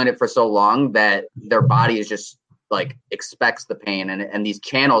been feeling it for so long that their body is just like expects the pain. And these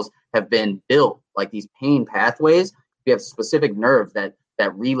channels have been built, like these pain pathways. We have specific nerves that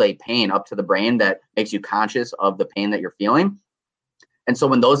relay pain up to the brain that makes you conscious of the pain that you're feeling. And so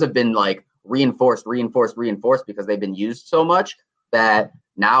when those have been like reinforced because they've been used so much, that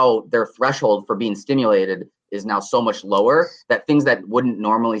now their threshold for being stimulated is now so much lower that things that wouldn't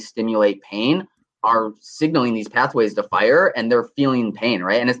normally stimulate pain are signaling these pathways to fire, and they're feeling pain,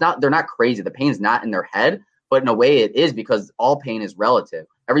 right? And they're not crazy. The pain's not in their head, but in a way it is, because all pain is relative.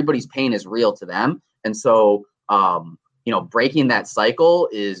 Everybody's pain is real to them. And so, breaking that cycle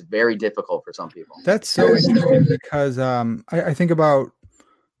is very difficult for some people. That's so interesting because I think about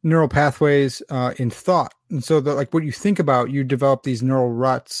neural pathways in thought. And so like what you think about, you develop these neural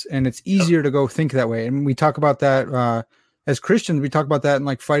ruts, and it's easier to go think that way. And we talk about that as Christians, we talk about that in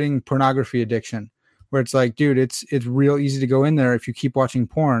like fighting pornography addiction, where it's like, dude, it's real easy to go in there if you keep watching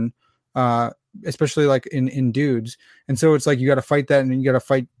porn, especially like in dudes. And so it's like, you got to fight that, and you got to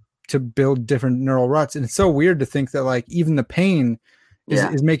fight to build different neural ruts. And it's so weird to think that like even the pain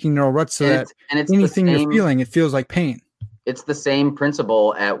is making neural ruts, so that anything you're feeling, it feels like pain. it's the same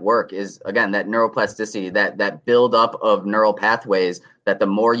principle at work is, again, that neuroplasticity, that build up of neural pathways, that the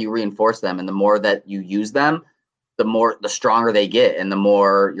more you reinforce them and the more that you use them, the stronger they get, and the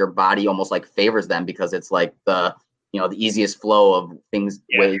more your body almost like favors them, because it's like the easiest flow of things,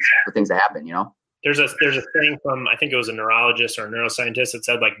 ways for things to happen, There's a thing from, I think it was a neurologist or a neuroscientist that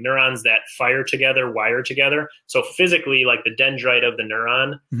said like neurons that fire together wire together. So physically, like the dendrite of the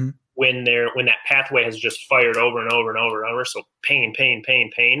neuron, when that pathway has just fired over and over and over and over, so pain,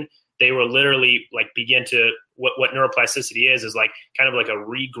 they will literally like begin to what neuroplasticity is like kind of like a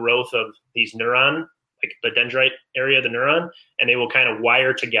regrowth of these neuron, like the dendrite area of the neuron, and they will kind of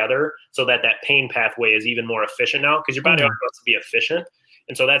wire together so that pain pathway is even more efficient now, because your body always wants to be efficient.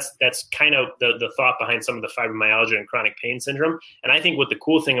 And so that's kind of the thought behind some of the fibromyalgia and chronic pain syndrome. And I think what the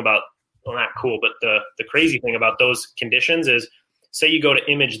cool thing about, well, not cool, but the crazy thing about those conditions is, say you go to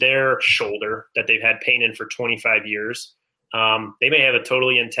image their shoulder that they've had pain in for 25 years. They may have a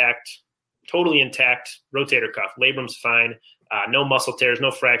totally intact rotator cuff. Labrum's fine. No muscle tears,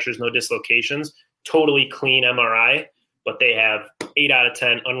 no fractures, no dislocations, totally clean MRI, but they have 8 out of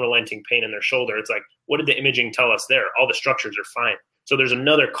 10 unrelenting pain in their shoulder. It's like, what did the imaging tell us there? All the structures are fine. So there's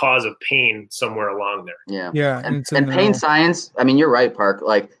another cause of pain somewhere along there. Yeah. Yeah. And pain science, I mean, you're right, Park.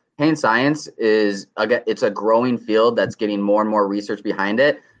 Like, pain science it's a growing field that's getting more and more research behind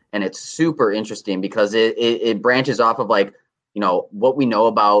it. And it's super interesting because it branches off of like, what we know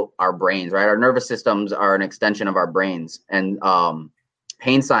about our brains, right? Our nervous systems are an extension of our brains. And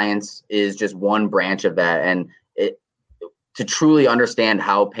pain science is just one branch of that. And to truly understand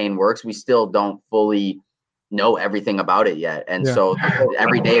how pain works, we still don't fully know everything about it yet. And so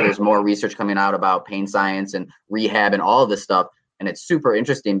every day there's more research coming out about pain science and rehab and all of this stuff. And it's super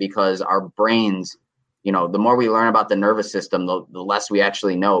interesting because our brains, the more we learn about the nervous system, the less we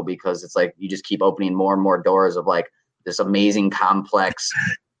actually know, because it's like you just keep opening more and more doors of like this amazing complex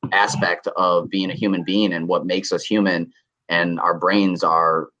aspect of being a human being and what makes us human. And our brains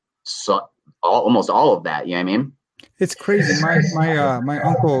are almost all of that. You know what I mean? It's crazy. My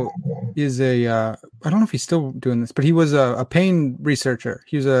uncle is I don't know if he's still doing this, but he was a pain researcher.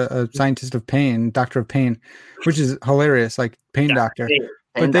 He was a scientist of pain, doctor of pain, which is hilarious, like pain doctor.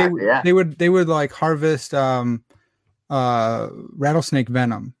 But they would like harvest rattlesnake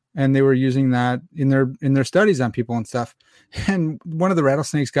venom, and they were using that in their studies on people and stuff. And one of the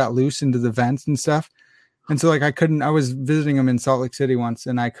rattlesnakes got loose into the vents and stuff. And so like I was visiting him in Salt Lake City once,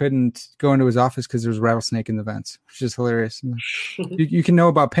 and I couldn't go into his office because there was a rattlesnake in the vents, which is hilarious. You can know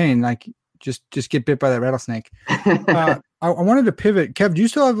about pain, like just get bit by that rattlesnake. I wanted to pivot. Kev, do you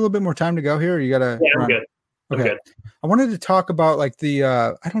still have a little bit more time to go here? Or you gotta I'm good. Okay. Good. I wanted to talk about like the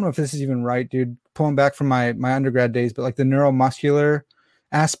I don't know if this is even right, dude, pulling back from my undergrad days, but like the neuromuscular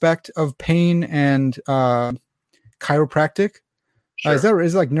aspect of pain and chiropractic. Sure.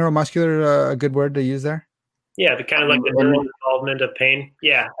 Is like neuromuscular a good word to use there? Yeah, the kind of like the neural involvement of pain.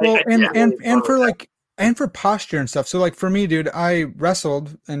 Yeah. Well, and for posture and stuff. So like for me, dude, I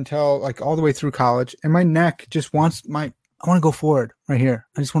wrestled until like all the way through college, and my neck just I want to go forward right here.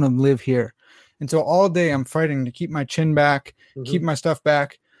 I just want to live here. And so all day I'm fighting to keep my chin back, keep my stuff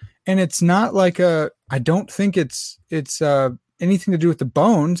back. And it's not like I don't think it's anything to do with the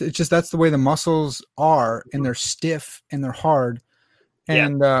bones. It's just that's the way the muscles are, and they're stiff and they're hard.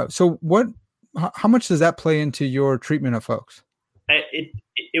 And so how much does that play into your treatment of folks?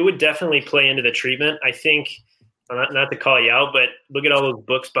 It would definitely play into the treatment. I think, not to call you out, but look at all those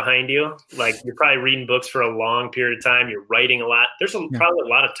books behind you. Like, you're probably reading books for a long period of time. You're writing a lot. There's probably a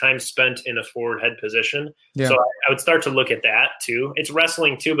lot of time spent in a forward head position. Yeah. So I would start to look at that too. It's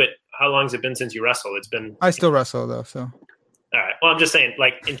wrestling too, but how long has it been since you wrestled? I still wrestle though. So. All right. Well, I'm just saying,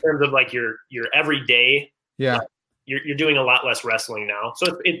 like, in terms of like your everyday, like, you're doing a lot less wrestling now.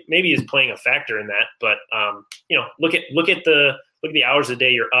 So it maybe is playing a factor in that, but look at the hours a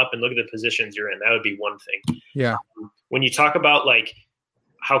day you're up and look at the positions you're in. That would be one thing. Yeah. When you talk about like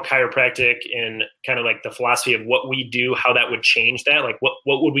how chiropractic and kind of like the philosophy of what we do, how that would change that, like what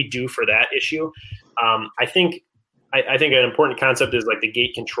would we do for that issue? I think an important concept is like the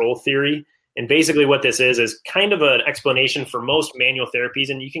gait control theory. And basically what this is kind of an explanation for most manual therapies.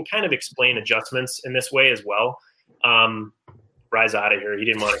 And you can kind of explain adjustments in this way as well. Rise out of here. He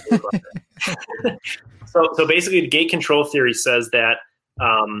didn't want to hear about that. So basically the gait control theory says that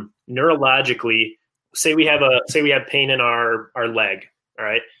neurologically, say we have pain in our leg, all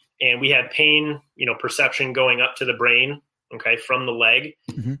right, and we have pain, perception going up to the brain, okay, from the leg.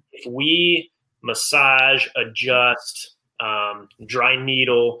 Mm-hmm. If we massage, adjust, dry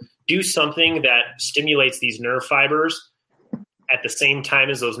needle, do something that stimulates these nerve fibers at the same time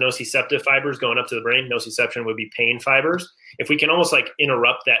as those nociceptive fibers going up to the brain. Nociception would be pain fibers. If we can almost like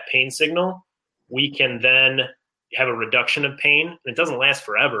interrupt that pain signal, we can then have a reduction of pain. And it doesn't last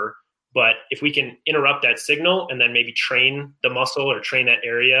forever, but if we can interrupt that signal and then maybe train the muscle or train that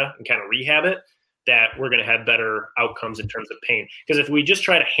area and kind of rehab it, that we're going to have better outcomes in terms of pain. Because if we just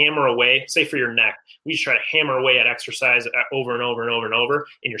try to hammer away, say for your neck, we just try to hammer away at exercise over and over and over and over,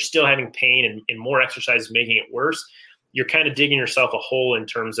 and you're still having pain and more exercise is making it worse, you're kind of digging yourself a hole in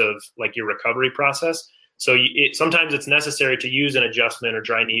terms of like your recovery process. So sometimes it's necessary to use an adjustment or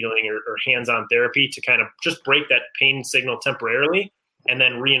dry needling or hands-on therapy to kind of just break that pain signal temporarily and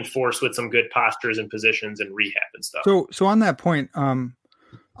then reinforce with some good postures and positions and rehab and stuff. So on that point,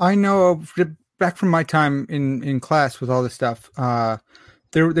 I know back from my time in class with all this stuff,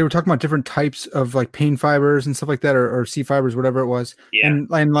 they were talking about different types of like pain fibers and stuff like that, or C fibers, whatever it was. Yeah.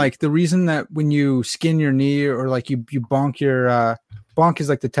 And like the reason that when you skin your knee or like you bonk your bonk is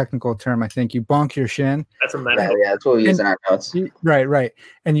like the technical term, I think you bonk your shin. That's a medical. Yeah, that's what we use in our notes. Right.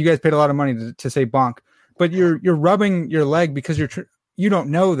 And you guys paid a lot of money to say bonk, but you're rubbing your leg because you don't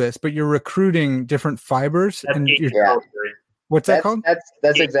know this, but you're recruiting different fibers. That's and what's that called?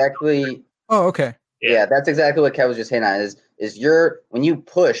 That's exactly. Oh, okay. Yeah, that's exactly what Kev was just hitting on. Is when you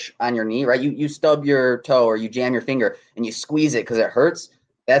push on your knee, right? You stub your toe or you jam your finger and you squeeze it because it hurts.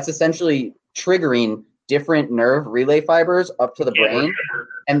 That's essentially triggering different nerve relay fibers up to the brain,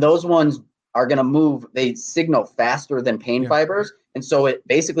 and those ones are going to move. They signal faster than pain fibers, and so it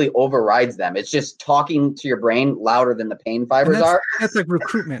basically overrides them. It's just talking to your brain louder than the pain fibers are. That's like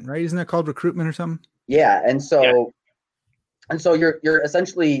recruitment, right? Isn't that called recruitment or something? Yeah, and so you're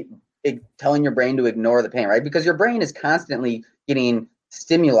essentially telling your brain to ignore the pain, right? Because your brain is constantly getting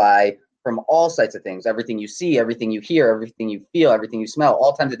stimuli from all sides of things, everything you see, everything you hear, everything you feel, everything you smell,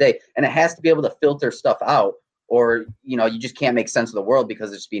 all times a day. And it has to be able to filter stuff out, or, you just can't make sense of the world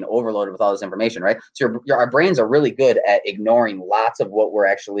because it's being overloaded with all this information, right? So our brains are really good at ignoring lots of what we're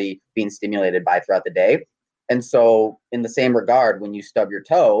actually being stimulated by throughout the day. And so in the same regard, when you stub your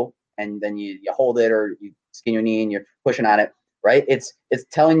toe and then you hold it or you skin your knee and you're pushing on it, right? It's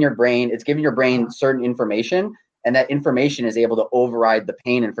telling your brain, it's giving your brain certain information, and that information is able to override the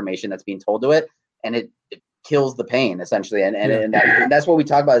pain information that's being told to it, and it kills the pain essentially. And that's what we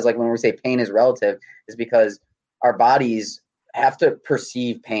talk about is like when we say pain is relative, is because our bodies have to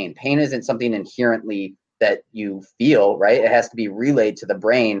perceive pain. Pain isn't something inherently that you feel, right? It has to be relayed to the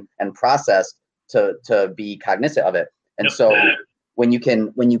brain and processed to be cognizant of it. And so when you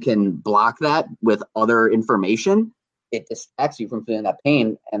can block that with other information, it distracts you from feeling that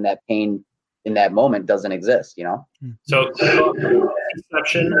pain, and that pain in that moment doesn't exist, So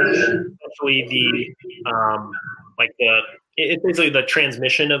nociception is essentially it's basically the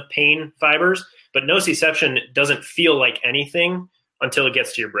transmission of pain fibers, but nociception doesn't feel like anything until it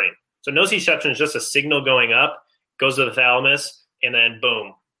gets to your brain. So nociception is just a signal going up, goes to the thalamus, and then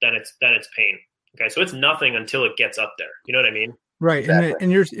boom, then it's pain. Okay, so it's nothing until it gets up there. You know what I mean? Right, exactly.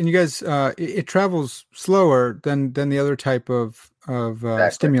 and you guys, it travels slower than the other type of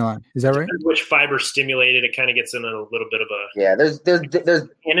stimuli. Is that right? Which fiber stimulated, it kind of gets in a little bit of a there's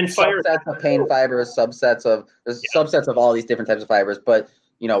subsets of pain fibers, subsets of all these different types of fibers. But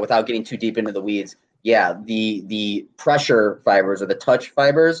without getting too deep into the weeds, the pressure fibers or the touch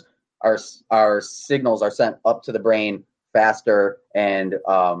fibers are signals are sent up to the brain faster and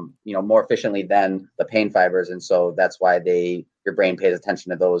more efficiently than the pain fibers, and so that's why your brain pays attention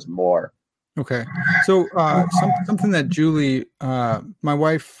to those more. Okay, so something that Julie, my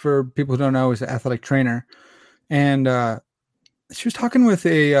wife, for people who don't know, is an athletic trainer, and she was talking with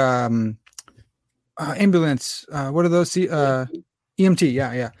a ambulance. What are those? EMT,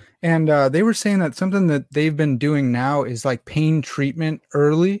 yeah. And they were saying that something that they've been doing now is like pain treatment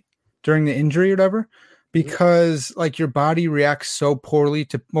early during the injury or whatever, because like your body reacts so poorly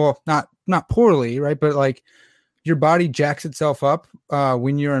to, well, not poorly, right? But like your body jacks itself up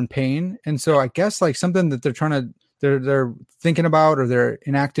when you're in pain. And so I guess like something that they're thinking about or they're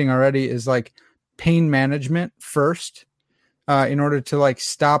enacting already is like pain management first, in order to like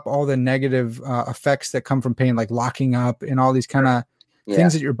stop all the negative effects that come from pain, like locking up and all these kind of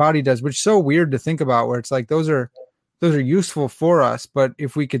things that your body does, which is so weird to think about, where it's like those are useful for us, but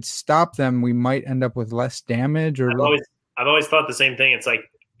if we could stop them, we might end up with less damage. Or I've always thought the same thing. It's like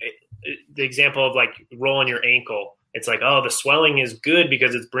the example of like rolling your ankle. It's like, oh, the swelling is good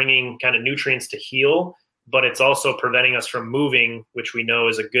because it's bringing kind of nutrients to heal, but it's also preventing us from moving, which we know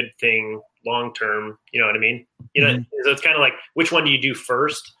is a good thing long term. You know what I mean? So it's kind of like, which one do you do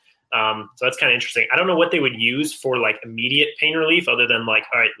first? So that's kind of interesting. I don't know what they would use for like immediate pain relief other than like,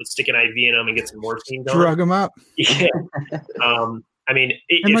 all right, let's stick an IV in them and get some morphine going. Drug them up. Yeah. I mean,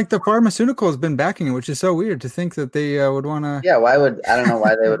 and like the pharmaceutical has been backing it, which is so weird to think that they would want to. Yeah, I don't know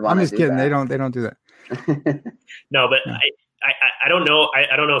why they would want to. I'm just kidding. That. They don't do that. No, but yeah. I don't know.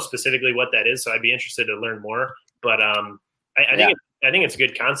 I don't know specifically what that is, so I'd be interested to learn more. But I think it's a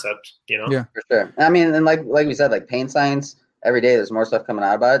good concept. Yeah, for sure. I mean, and like we said, like pain science, every day there's more stuff coming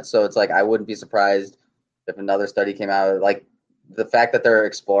out about it. So it's like I wouldn't be surprised if another study came out. Like the fact that they're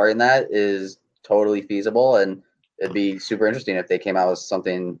exploring that is totally feasible, and it'd be super interesting if they came out with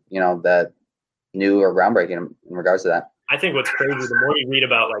something that new or groundbreaking in regards to that. I think what's crazy, the more you read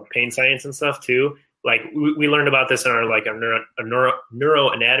about like pain science and stuff too. Like we learned about this in our like a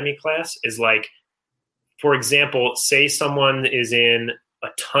neuroanatomy class, is like, for example, say someone is in a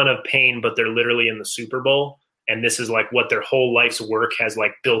ton of pain, but they're literally in the Super Bowl, and this is like what their whole life's work has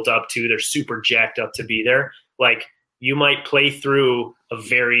like built up to. They're super jacked up to be there. Like you might play through a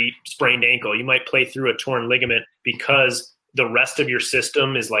very sprained ankle. You might play through a torn ligament because the rest of your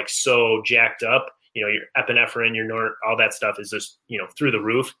system is like so jacked up. Your epinephrine, all that stuff is just, through the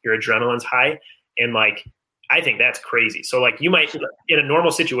roof. Your adrenaline's high. And like, I think that's crazy. So like you might, in a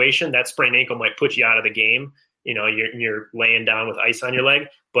normal situation, that sprained ankle might put you out of the game. You're laying down with ice on your leg,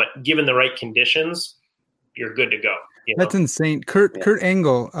 but given the right conditions, you're good to go. That's insane. Kurt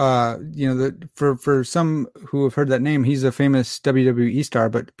Angle, for some who have heard that name, he's a famous WWE star,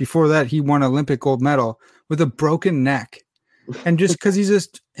 but before that he won Olympic gold medal with a broken neck. And just because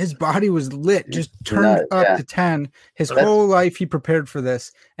his body was lit, just turned up to 10. His whole life he prepared for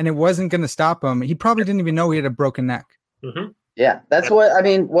this, and it wasn't going to stop him. He probably didn't even know he had a broken neck. Mm-hmm. Yeah, that's what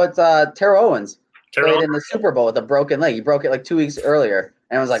Terrell Owens played in the Super Bowl with a broken leg. He broke it like 2 weeks earlier,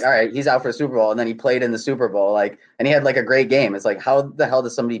 and I was like, all right, he's out for the Super Bowl, and then he played in the Super Bowl, and he had like a great game. It's like, how the hell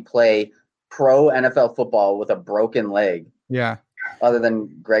does somebody play pro NFL football with a broken leg? Yeah, other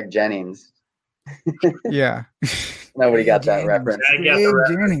than Greg Jennings. Yeah. Nobody got that reference. I got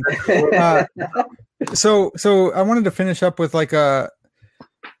the reference. So I wanted to finish up with like a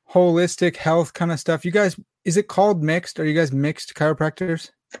holistic health kind of stuff. You guys, is it called mixed? Are you guys mixed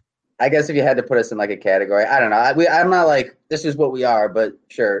chiropractors? I guess if you had to put us in like a category, I don't know. I'm not like, this is what we are, but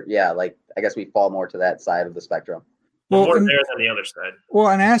sure. Yeah. Like, I guess we fall more to that side of the spectrum. Well, more there than the other side. Well,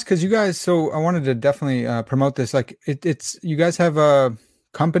 and ask, because you guys, so I wanted to definitely promote this. Like it's, you guys have a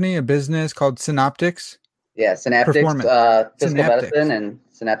company, a business called Synaptics. Yeah, Synaptics, physical medicine, and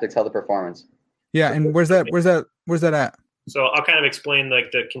Synaptics Health and Performance. Yeah, and where's that at? So I'll kind of explain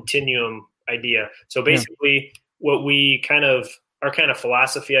like the continuum idea. So basically, what we our kind of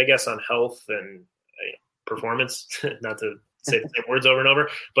philosophy, I guess, on health and performance, not to say the same words over and over,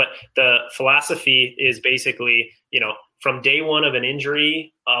 but the philosophy is basically, from day one of an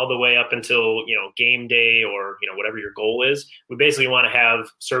injury all the way up until, game day or, whatever your goal is, we basically want to have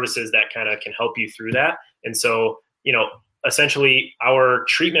services that kind of can help you through that. And so, essentially our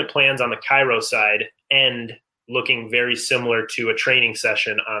treatment plans on the chiro side end looking very similar to a training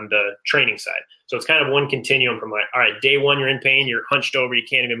session on the training side. So it's kind of one continuum from like, all right, day one, you're in pain, you're hunched over, you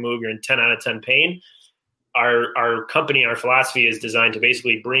can't even move, you're in 10 out of 10 pain. Our company, our philosophy is designed to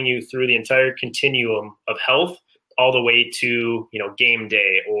basically bring you through the entire continuum of health all the way to, game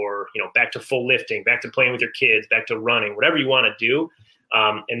day or, back to full lifting, back to playing with your kids, back to running, whatever you want to do.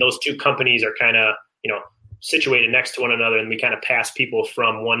 And those two companies are kind of, situated next to one another, and we kind of pass people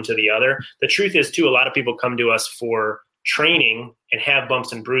from one to the other. The truth is too, a lot of people come to us for training and have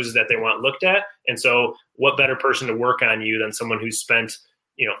bumps and bruises that they want looked at. And so what better person to work on you than someone who's spent,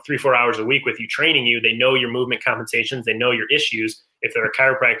 3-4 hours a week with you training you. They know your movement compensations. They know your issues. If they're a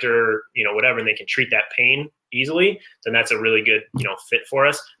chiropractor, whatever, and they can treat that pain easily, then that's a really good, fit for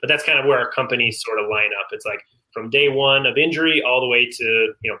us. But that's kind of where our companies sort of line up. It's like from day one of injury all the way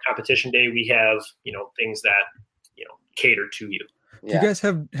to, competition day, we have, things that, cater to you. Yeah. Do you guys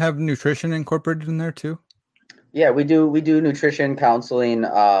have nutrition incorporated in there too? Yeah, we do nutrition counseling.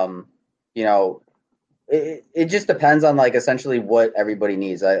 It just depends on like essentially what everybody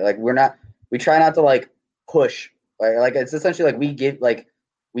needs. We try not to like push, like it's essentially like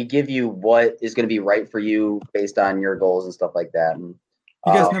we give you what is going to be right for you based on your goals and stuff like that. And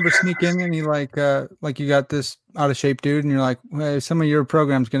you guys never sneak in any like you got this out of shape dude and you're like, hey, some of your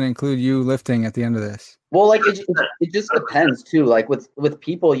program's going to include you lifting at the end of this. Well, like it just depends too. Like with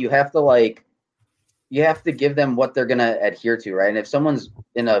people, you have to give them what they're going to adhere to, right? And if someone's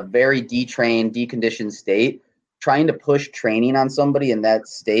in a very detrained, deconditioned state, trying to push training on somebody in that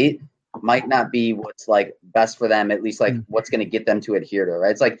state might not be what's like best for them, at least like what's going to get them to adhere to it,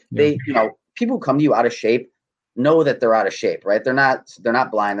 right? It's like people come to you out of shape. know that they're out of shape, right? They're not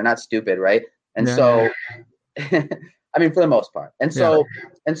blind, they're not stupid, right? And so I mean, for the most part. And so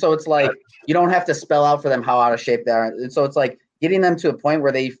it's like you don't have to spell out for them how out of shape they are. And so it's like getting them to a point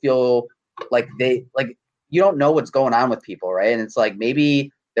where they feel like you don't know what's going on with people, right? And it's like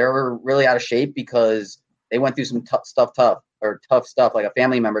maybe they're really out of shape because they went through some tough stuff, like a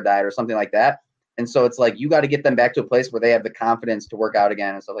family member died or something like that. And so it's like you got to get them back to a place where they have the confidence to work out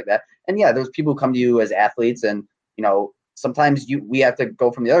again and stuff like that. And yeah, there's people who come to you as athletes, and sometimes we have to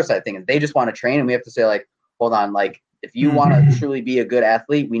go from the other side of things. They just want to train, and we have to say like, hold on, like if you want to truly be a good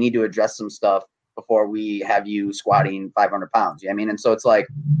athlete, we need to address some stuff before we have you squatting 500 pounds. You know what I mean? And so it's like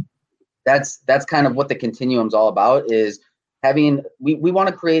that's kind of what the continuum's all about, is having we want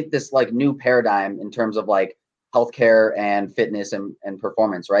to create this like new paradigm in terms of like healthcare and fitness and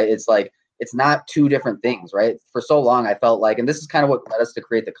performance, right? It's like it's not two different things, right? For so long I felt like, and this is kind of what led us to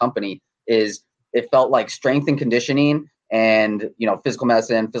create the company, is it felt like strength and conditioning and physical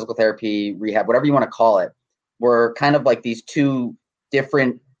medicine, physical therapy, rehab, whatever you want to call it, were kind of like these two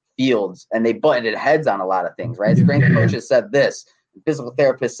different fields, and they butted heads on a lot of things, right? Strength coaches said this, physical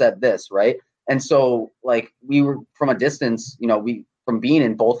therapists said this, right? And so like we were from a distance, from being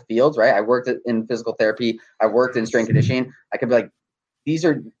in both fields, right? I worked in physical therapy, I worked in strength conditioning. I could be like, these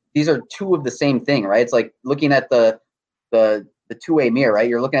are two of the same thing, right? It's like looking at the two-way mirror, right?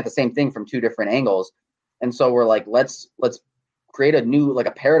 You're looking at the same thing from two different angles. And so we're like, let's create a new, like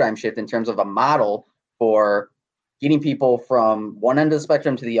a paradigm shift in terms of a model for getting people from one end of the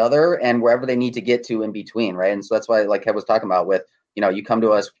spectrum to the other and wherever they need to get to in between, right? And so that's why, like Kev was talking about with, you come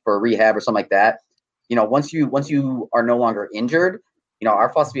to us for rehab or something like that. Once you are no longer injured, our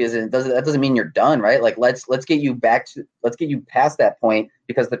philosophy is that doesn't mean you're done, right? Like let's get you past that point,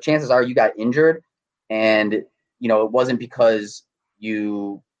 because the chances are you got injured and it wasn't because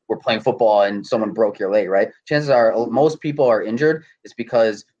you were playing football and someone broke your leg, right? Chances are most people are injured is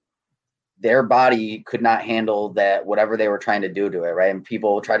because their body could not handle that, whatever they were trying to do to it, right? And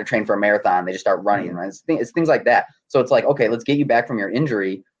people try to train for a marathon, they just start running, right? It's things like that. So it's like, okay, let's get you back from your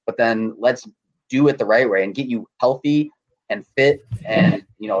injury, but then let's do it the right way and get you healthy and fit, and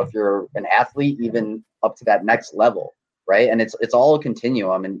if you're an athlete, even up to that next level, right? And it's all a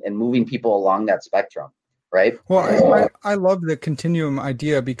continuum and moving people along that spectrum, right? Well, I love the continuum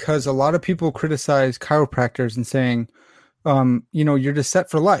idea, because a lot of people criticize chiropractors and saying, you're just set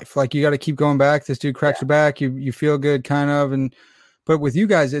for life. Like you got to keep going back. This dude cracks your back. You feel good kind of. But with you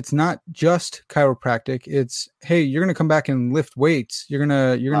guys, it's not just chiropractic. It's, hey, you're going to come back and lift weights. I'm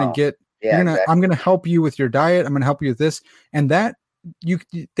going to help you with your diet. I'm going to help you with this. And that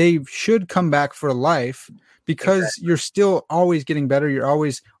they should come back for life, because you're still always getting better. You're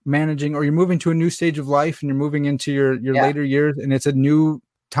always managing, or you're moving to a new stage of life and you're moving into your later years, and it's a new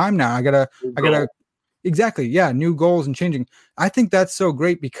time now. I gotta exactly. Yeah. New goals and changing. I think that's so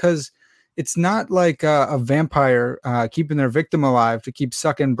great, because it's not like a vampire keeping their victim alive to keep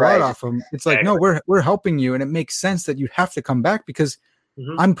sucking blood off them. It's like, no, we're helping you. And it makes sense that you have to come back, because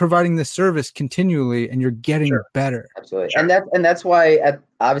I'm providing this service continually and you're getting better. Absolutely. Sure. And that's why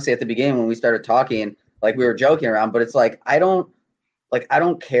obviously at the beginning when we started talking, like we were joking around, but it's like, I don't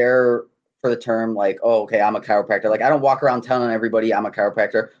care for the term like, oh, okay, I'm a chiropractor. Like I don't walk around telling everybody I'm a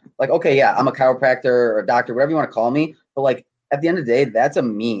chiropractor. Like, okay, yeah, I'm a chiropractor or a doctor, whatever you want to call me. But like at the end of the day, that's a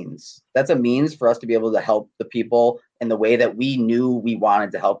means. That's a means for us to be able to help the people in the way that we knew we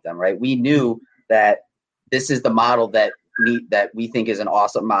wanted to help them, right? We knew that this is the model that we think is an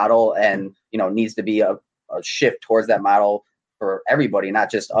awesome model, and needs to be a shift towards that model for everybody,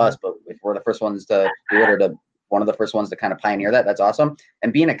 not just us, but if we're the first ones to do it, or one of the first ones to kind of pioneer that, that's awesome.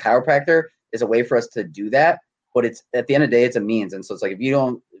 And being a chiropractor is a way for us to do that, but it's at the end of the day, it's a means. And so it's like, if you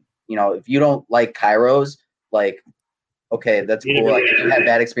don't like chiros, like, okay, that's cool. Like if you had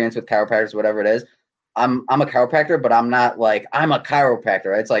bad experience with chiropractors, whatever it is, I'm a chiropractor, but I'm not like I'm a chiropractor.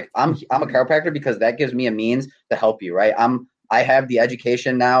 Right? It's like I'm a chiropractor because that gives me a means to help you, right? I have the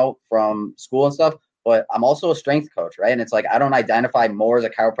education now from school and stuff, but I'm also a strength coach, right? And it's like I don't identify more as a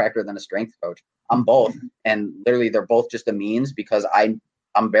chiropractor than a strength coach. I'm both, and literally they're both just a means, because I'm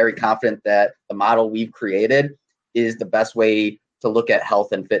very confident that the model we've created is the best way to look at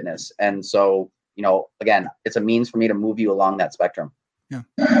health and fitness. And so, again, it's a means for me to move you along that spectrum. Yeah.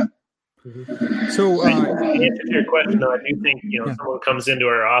 So, in answer to your question, though, I do think someone comes into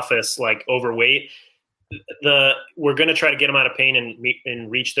our office like overweight, we're going to try to get them out of pain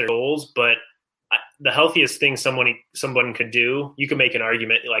and reach their goals. But the healthiest thing someone could do, you can make an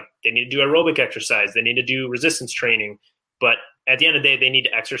argument like they need to do aerobic exercise, they need to do resistance training, but at the end of the day, they need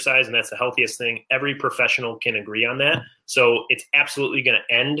to exercise, and that's the healthiest thing. Every professional can agree on that. So it's absolutely going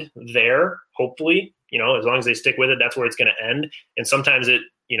to end there, hopefully. As long as they stick with it, that's where it's going to end. And sometimes it,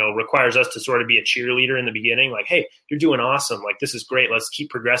 requires us to sort of be a cheerleader in the beginning, like, hey, you're doing awesome. Like, this is great. Let's keep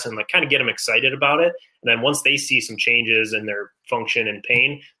progressing, like kind of get them excited about it. And then once they see some changes in their function and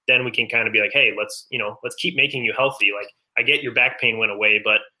pain, then we can kind of be like, hey, let's keep making you healthy. Like, I get your back pain went away,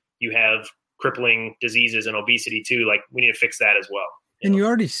 but you have crippling diseases and obesity too. Like, we need to fix that as well. And you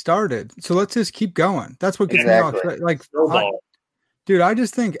already started. So let's just keep going. That's what gets me off. Like, dude, I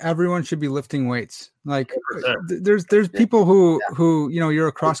just think everyone should be lifting weights. Like, there's people who you're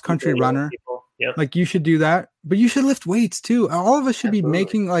a cross country runner. Yep. Like, you should do that, but you should lift weights too. All of us should be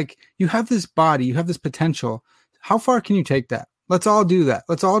making, like, you have this body, you have this potential. How far can you take that? Let's all do that.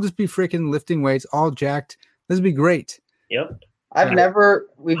 Let's all just be freaking lifting weights, all jacked. This would be great. Yep.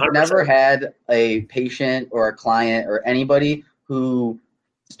 We've 100%. Never had a patient or a client or anybody who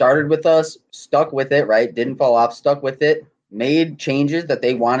started with us, stuck with it, right? Didn't fall off, stuck with it, made changes that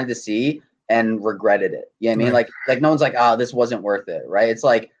they wanted to see and regretted it. You know what I mean? Right. Like no one's like, oh, this wasn't worth it, right? It's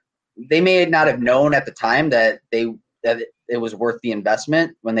like they may not have known at the time that it was worth the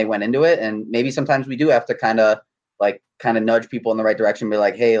investment when they went into it. And maybe sometimes we do have to kind of nudge people in the right direction, be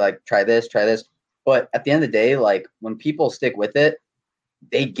like, hey, like, try this. But at the end of the day, like, when people stick with it,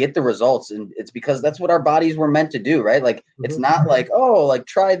 they get the results, and it's because that's what our bodies were meant to do, right? Like, it's not like, oh, like,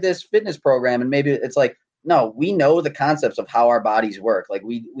 try this fitness program, and maybe it's like, no, we know the concepts of how our bodies work. Like,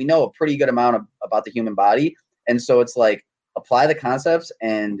 we know a pretty good amount about the human body, and so it's like, apply the concepts,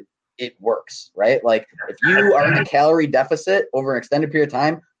 and it works, right? Like, if you are in a calorie deficit over an extended period of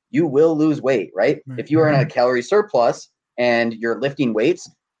time, you will lose weight, right? If you are in a calorie surplus and you're lifting weights,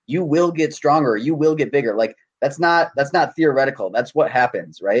 you will get stronger, you will get bigger. Like, that's not theoretical. That's what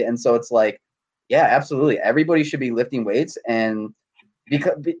happens, right? And so it's like, yeah, absolutely. Everybody should be lifting weights, and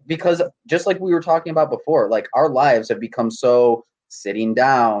because just like we were talking about before, like, our lives have become so sitting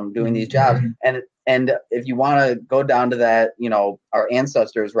down, doing these jobs. And if you want to go down to that, our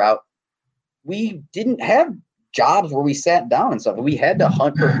ancestors route, we didn't have jobs where we sat down and stuff. We had to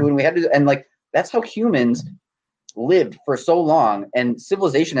hunt for food, and like, that's how humans lived for so long, and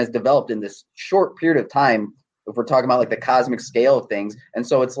civilization has developed in this short period of time, if we're talking about like the cosmic scale of things. And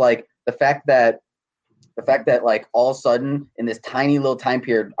so it's like the fact that like, all of a sudden in this tiny little time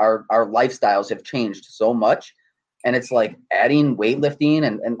period, our lifestyles have changed so much. And it's like adding weightlifting,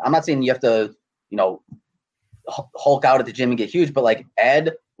 and I'm not saying you have to hulk out at the gym and get huge, but like,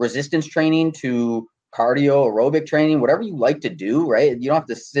 add resistance training to cardio, aerobic training, whatever you like to do, right? You don't have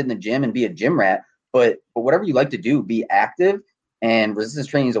to sit in the gym and be a gym rat, but whatever you like to do, be active. And resistance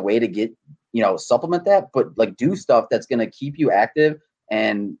training is a way to get, supplement that, but like, do stuff that's going to keep you active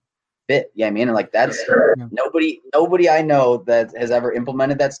and fit. Yeah, I mean, and like, that's nobody I know that has ever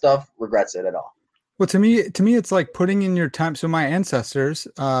implemented that stuff regrets it at all. Well, to me, it's like putting in your time. So my ancestors,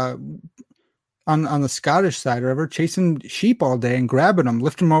 on the Scottish side or whatever, chasing sheep all day and grabbing them,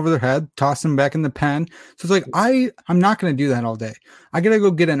 lifting them over their head, tossing them back in the pen. So it's like, I'm not going to do that all day. I got to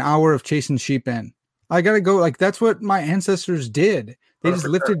go get an hour of chasing sheep in. I got to go, like, that's what my ancestors did. They just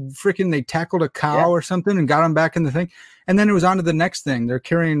lifted they tackled a cow or something and got them back in the thing. And then it was on to the next thing. They're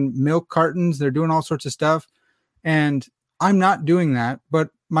carrying milk cartons. They're doing all sorts of stuff. And I'm not doing that,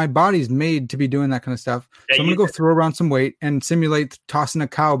 but my body's made to be doing that kind of stuff. So I'm going to go throw around some weight and simulate tossing a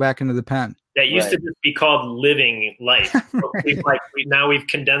cow back into the pen. That used to just be called living life. Now we've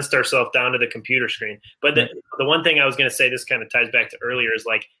condensed ourselves down to the computer screen. But the one thing I was going to say, this kind of ties back to earlier, is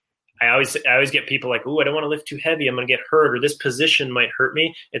like, I always get people like, "Ooh, I don't want to lift too heavy. I'm going to get hurt, or this position might hurt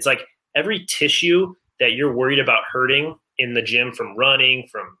me." It's like, every tissue that you're worried about hurting in the gym, from running,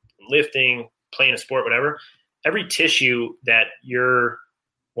 from lifting, playing a sport, whatever, every tissue that you're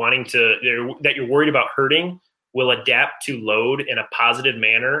worried about hurting will adapt to load in a positive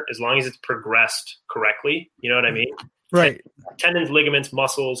manner as long as it's progressed correctly. You know what I mean? Right. Tendons, ligaments,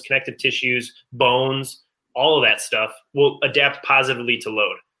 muscles, connective tissues, bones, all of that stuff will adapt positively to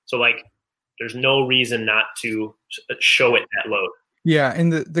load. So like, there's no reason not to show it that load. Yeah.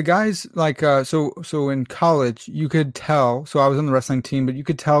 And the guys, like, so in college, you could tell, so I was on the wrestling team, but you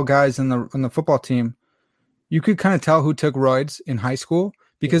could tell guys on the football team, you could kind of tell who took roids in high school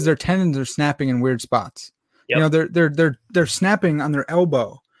because their tendons are snapping in weird spots. Yep. They're snapping on their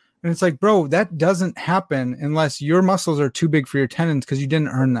elbow, and it's like, bro, that doesn't happen unless your muscles are too big for your tendons because you didn't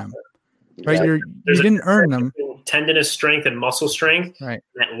earn them, right? You didn't earn them. Tendinous strength and muscle strength, right?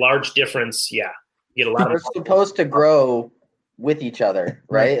 That large difference, you get a lot. They're supposed to grow with each other,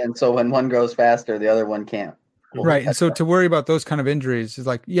 right? And so when one grows faster, the other one can't. Right. And so to worry about those kind of injuries is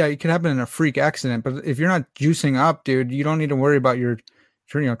like, yeah, it could happen in a freak accident, but if you're not juicing up, dude, you don't need to worry about your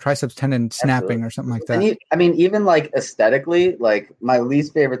triceps tendon snapping or something like that. And even like aesthetically, like my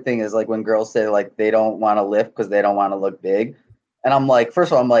least favorite thing is like when girls say like they don't want to lift because they don't want to look big. And I'm like,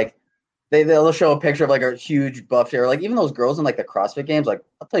 first of all, I'm like, they'll show a picture of like a huge buff hair. Like even those girls in like the CrossFit games, like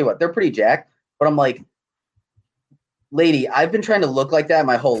I'll tell you what, they're pretty jacked, but I'm like, lady, I've been trying to look like that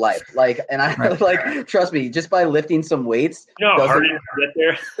my whole life. Like, and I like, trust me, just by lifting some weights. You know how hard it is to get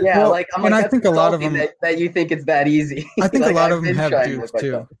there? Yeah. Well, like, I'm and like, I think a lot of them that you think it's that easy. I think like, a lot I've of them have juiced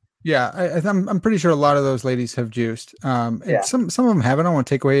too. Like yeah. I'm pretty sure a lot of those ladies have juiced. And some of them haven't. I don't want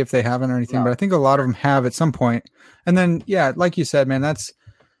to take away if they haven't or anything, but I think a lot of them have at some point. And then, yeah, like you said, man, that's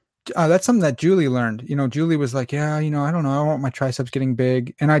something that Julie learned. You know, Julie was like, yeah, I don't know. I want my triceps getting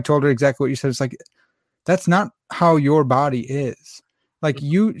big. And I told her exactly what you said. It's like, that's not how your body is. Like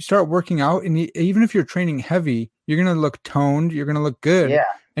you start working out and even if you're training heavy, you're going to look toned. You're going to look good. Yeah.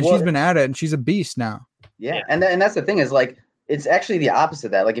 And she's been at it and she's a beast now. Yeah. And that's the thing is like, it's actually the opposite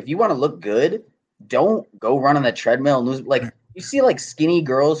of that. Like if you want to look good, don't go run on the treadmill and lose. Like you see like skinny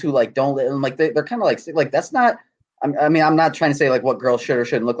girls who like don't like, they're kind of like that's not, I mean, I'm not trying to say like what girls should or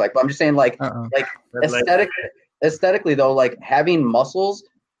shouldn't look like, but I'm just saying like aesthetically though, like having muscles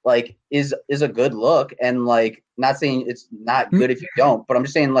like is a good look, and like not saying it's not good if you don't, but I'm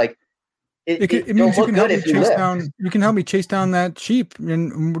just saying like it means you can help me chase down. You can help me chase down that sheep,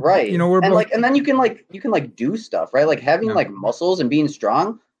 and right. You know, we're and both, and then you can do stuff, right? Like having like muscles and being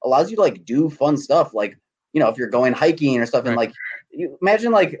strong allows you to like do fun stuff, like if you're going hiking or stuff, and like you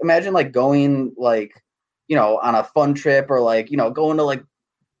imagine going like on a fun trip, or like going to like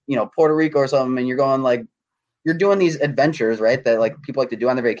Puerto Rico or something, and you're going like you're doing these adventures, right? That like people like to do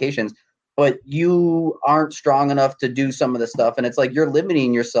on their vacations, but you aren't strong enough to do some of the stuff. And it's like, you're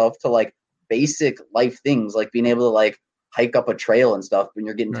limiting yourself to like basic life things, like being able to like hike up a trail and stuff when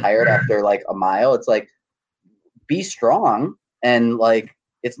you're getting tired after like a mile. It's like, be strong. And like,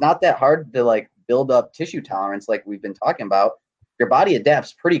 it's not that hard to like build up tissue tolerance. Like we've been talking about, your body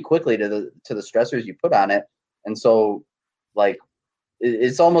adapts pretty quickly to the stressors you put on it. And so like,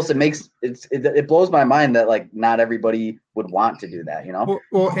 it blows my mind that like not everybody would want to do that,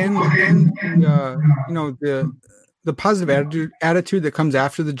 Well, and the positive attitude that comes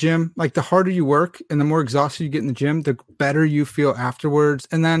after the gym, like the harder you work and the more exhausted you get in the gym, the better you feel afterwards.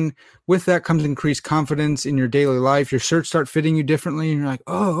 And then with that comes increased confidence in your daily life. Your shirts start fitting you differently, and you're like,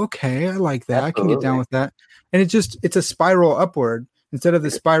 oh, okay, I like that. Absolutely. I can get down with that. And it's a spiral upward instead of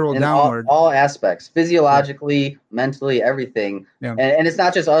the spiral downward. All aspects, physiologically, mentally, everything. Yeah. And it's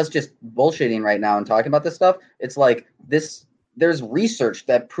not just us just bullshitting right now and talking about this stuff. It's like this. There's research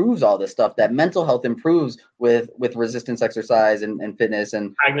that proves all this stuff, that mental health improves with resistance exercise and fitness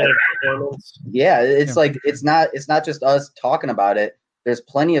and cognitive performance. Yeah, it's like it's not just us talking about it. There's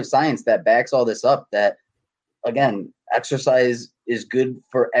plenty of science that backs all this up. That again, exercise is good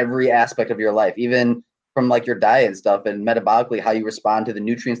for every aspect of your life, even from like your diet and stuff, and metabolically how you respond to the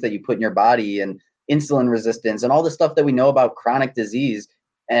nutrients that you put in your body, and insulin resistance and all the stuff that we know about chronic disease.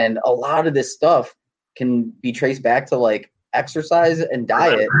 And a lot of this stuff can be traced back to like exercise and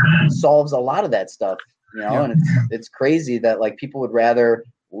diet solves a lot of that stuff, and it's crazy that like people would rather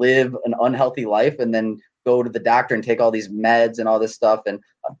live an unhealthy life and then go to the doctor and take all these meds and all this stuff. And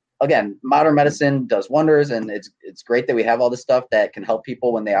again, modern medicine does wonders, and it's great that we have all this stuff that can help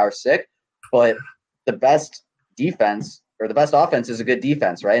people when they are sick, but the best defense or the best offense is a good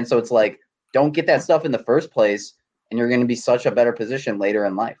defense, right? And so it's like, don't get that stuff in the first place, and you're going to be such a better position later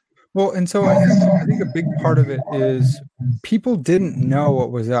in life. Well, and so I think a big part of it is people didn't know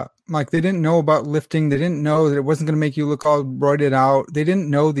what was up. Like they didn't know about lifting. They didn't know that it wasn't going to make you look all roided out. They didn't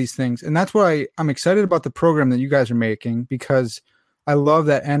know these things. And that's why I'm excited about the program that you guys are making, because I love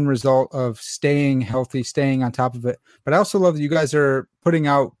that end result of staying healthy, staying on top of it. But I also love that you guys are putting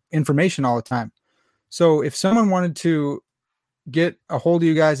out information all the time. So if someone wanted to get a hold of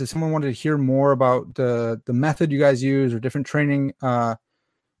you guys, if someone wanted to hear more about the method you guys use or different training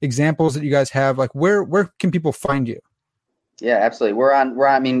examples that you guys have, like where can people find you? Yeah, absolutely. We're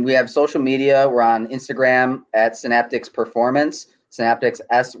on, we have social media. We're on Instagram at Synaptics Performance, Synaptics,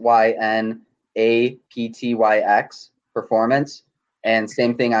 SYNAPTYX Performance. And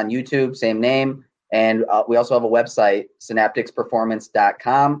same thing on YouTube, same name. And we also have a website,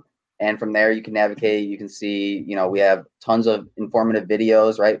 synapticsperformance.com. And from there you can navigate, you can see, we have tons of informative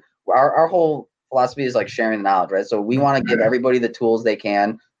videos, right? Our whole philosophy is like sharing the knowledge, right? So we want to give everybody the tools they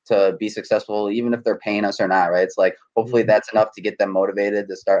can to be successful, even if they're paying us or not, right? It's like, hopefully that's enough to get them motivated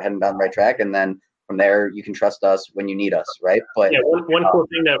to start heading down the right track. And then from there, you can trust us when you need us, right? But yeah, one cool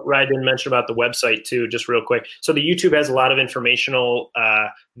thing that Ryan didn't mention about the website too, just real quick. So the YouTube has a lot of informational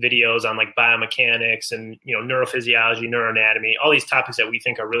videos on like biomechanics and neurophysiology, neuroanatomy, all these topics that we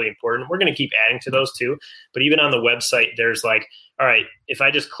think are really important. We're going to keep adding to those too. But even on the website, there's like, all right, if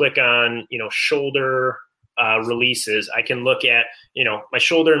I just click on shoulder releases, I can look at, my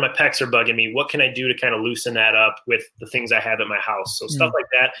shoulder and my pecs are bugging me. What can I do to kind of loosen that up with the things I have at my house? So stuff like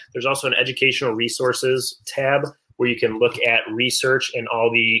that. There's also an educational resources tab where you can look at research and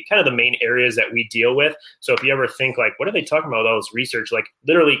all the kind of the main areas that we deal with. So if you ever think like, what are they talking about all this research? Like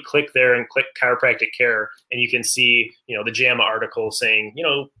literally click there and click chiropractic care and you can see, the JAMA article saying,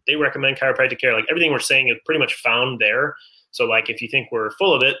 they recommend chiropractic care. Like everything we're saying is pretty much found there. So like, if you think we're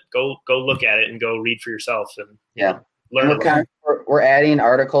full of it, go look at it and go read for yourself and learn. We're adding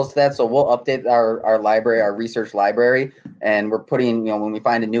articles to that. So we'll update our library, our research library, and we're putting, when we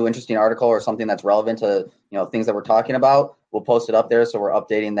find a new interesting article or something that's relevant to, things that we're talking about, we'll post it up there. So we're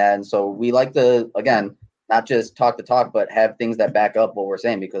updating that. And so we like to, again, not just talk the talk, but have things that back up what we're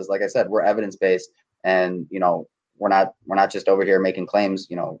saying, because like I said, we're evidence-based and, we're not just over here making claims,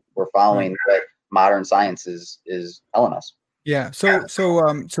 we're following what modern science is telling us. Yeah. So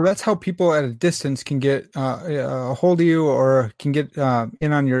that's how people at a distance can get a hold of you or can get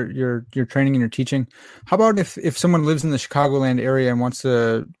in on your training and your teaching. How about if someone lives in the Chicagoland area and wants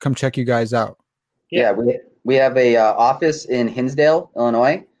to come check you guys out? Yeah, we have a office in Hinsdale,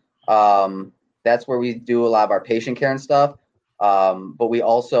 Illinois. That's where we do a lot of our patient care and stuff. But we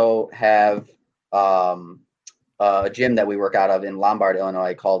also have a gym that we work out of in Lombard,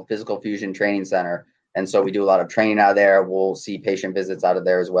 Illinois, called Physical Fusion Training Center. And so we do a lot of training out of there. We'll see patient visits out of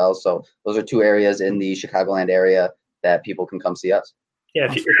there as well. So those are two areas in the Chicagoland area that people can come see us.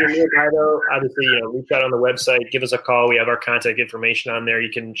 Yeah, if you're nearby though, obviously, reach out on the website, give us a call. We have our contact information on there. You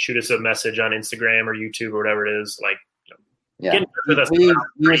can shoot us a message on Instagram or YouTube or whatever it is. Like, get in touch with us. We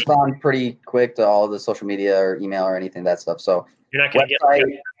respond pretty quick to all the social media or email or anything, that stuff. So you're not going to get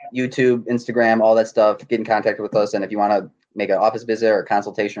YouTube, Instagram, all that stuff. Get in contact with us. And if you want to make an office visit or a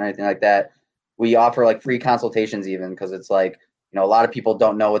consultation or anything like that, we offer like free consultations even, because it's like, a lot of people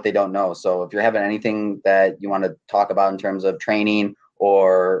don't know what they don't know. So if you're having anything that you want to talk about in terms of training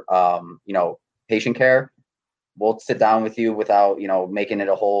or, patient care, we'll sit down with you without, making it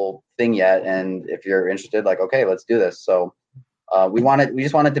a whole thing yet. And if you're interested, like, okay, let's do this. So we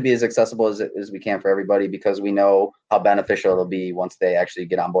just want it to be as accessible as we can for everybody, because we know how beneficial it'll be once they actually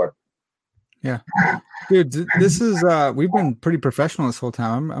get on board. Yeah, dude, this is, we've been pretty professional this whole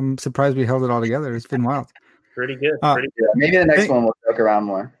time. I'm surprised we held it all together. It's been wild. Pretty good. Maybe the next one we'll joke around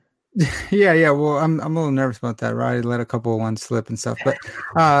more. Yeah. Well, I'm a little nervous about that. Right. Let a couple of ones slip and stuff, but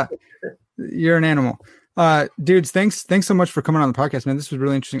you're an animal. Dudes, thanks so much for coming on the podcast, man. This was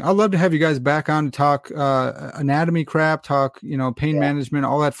really interesting. I'd love to have you guys back on to talk anatomy crap, talk, pain management,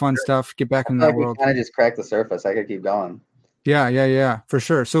 all that fun stuff. Get back in that world. Kind of just crack the surface. I could keep going. Yeah, for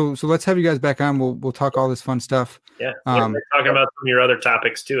sure. So let's have you guys back on. We'll talk all this fun stuff. Yeah, we're talking about some of your other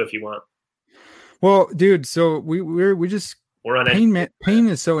topics too, if you want. Well, dude, so we're on pain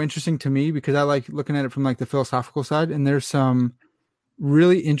is so interesting to me because I like looking at it from like the philosophical side, and there's some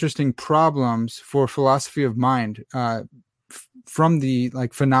really interesting problems for philosophy of mind from the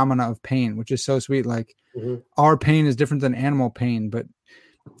like phenomena of pain, which is so sweet. Like our pain is different than animal pain, but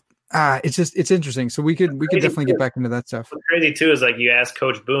it's interesting. So we could definitely get back into that stuff. What's crazy too is like you ask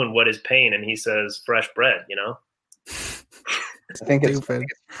Coach Boone what is pain, and he says fresh bread. I think it's French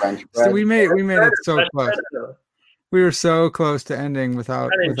bread. So we made it so close. We were so close to ending without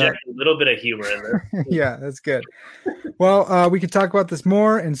inject a little bit of humor in there. Yeah, that's good. Well, we could talk about this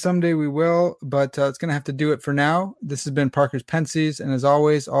more, and someday we will, but it's going to have to do it for now. This has been Parker's Pensies, and as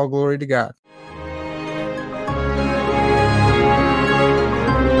always, all glory to God.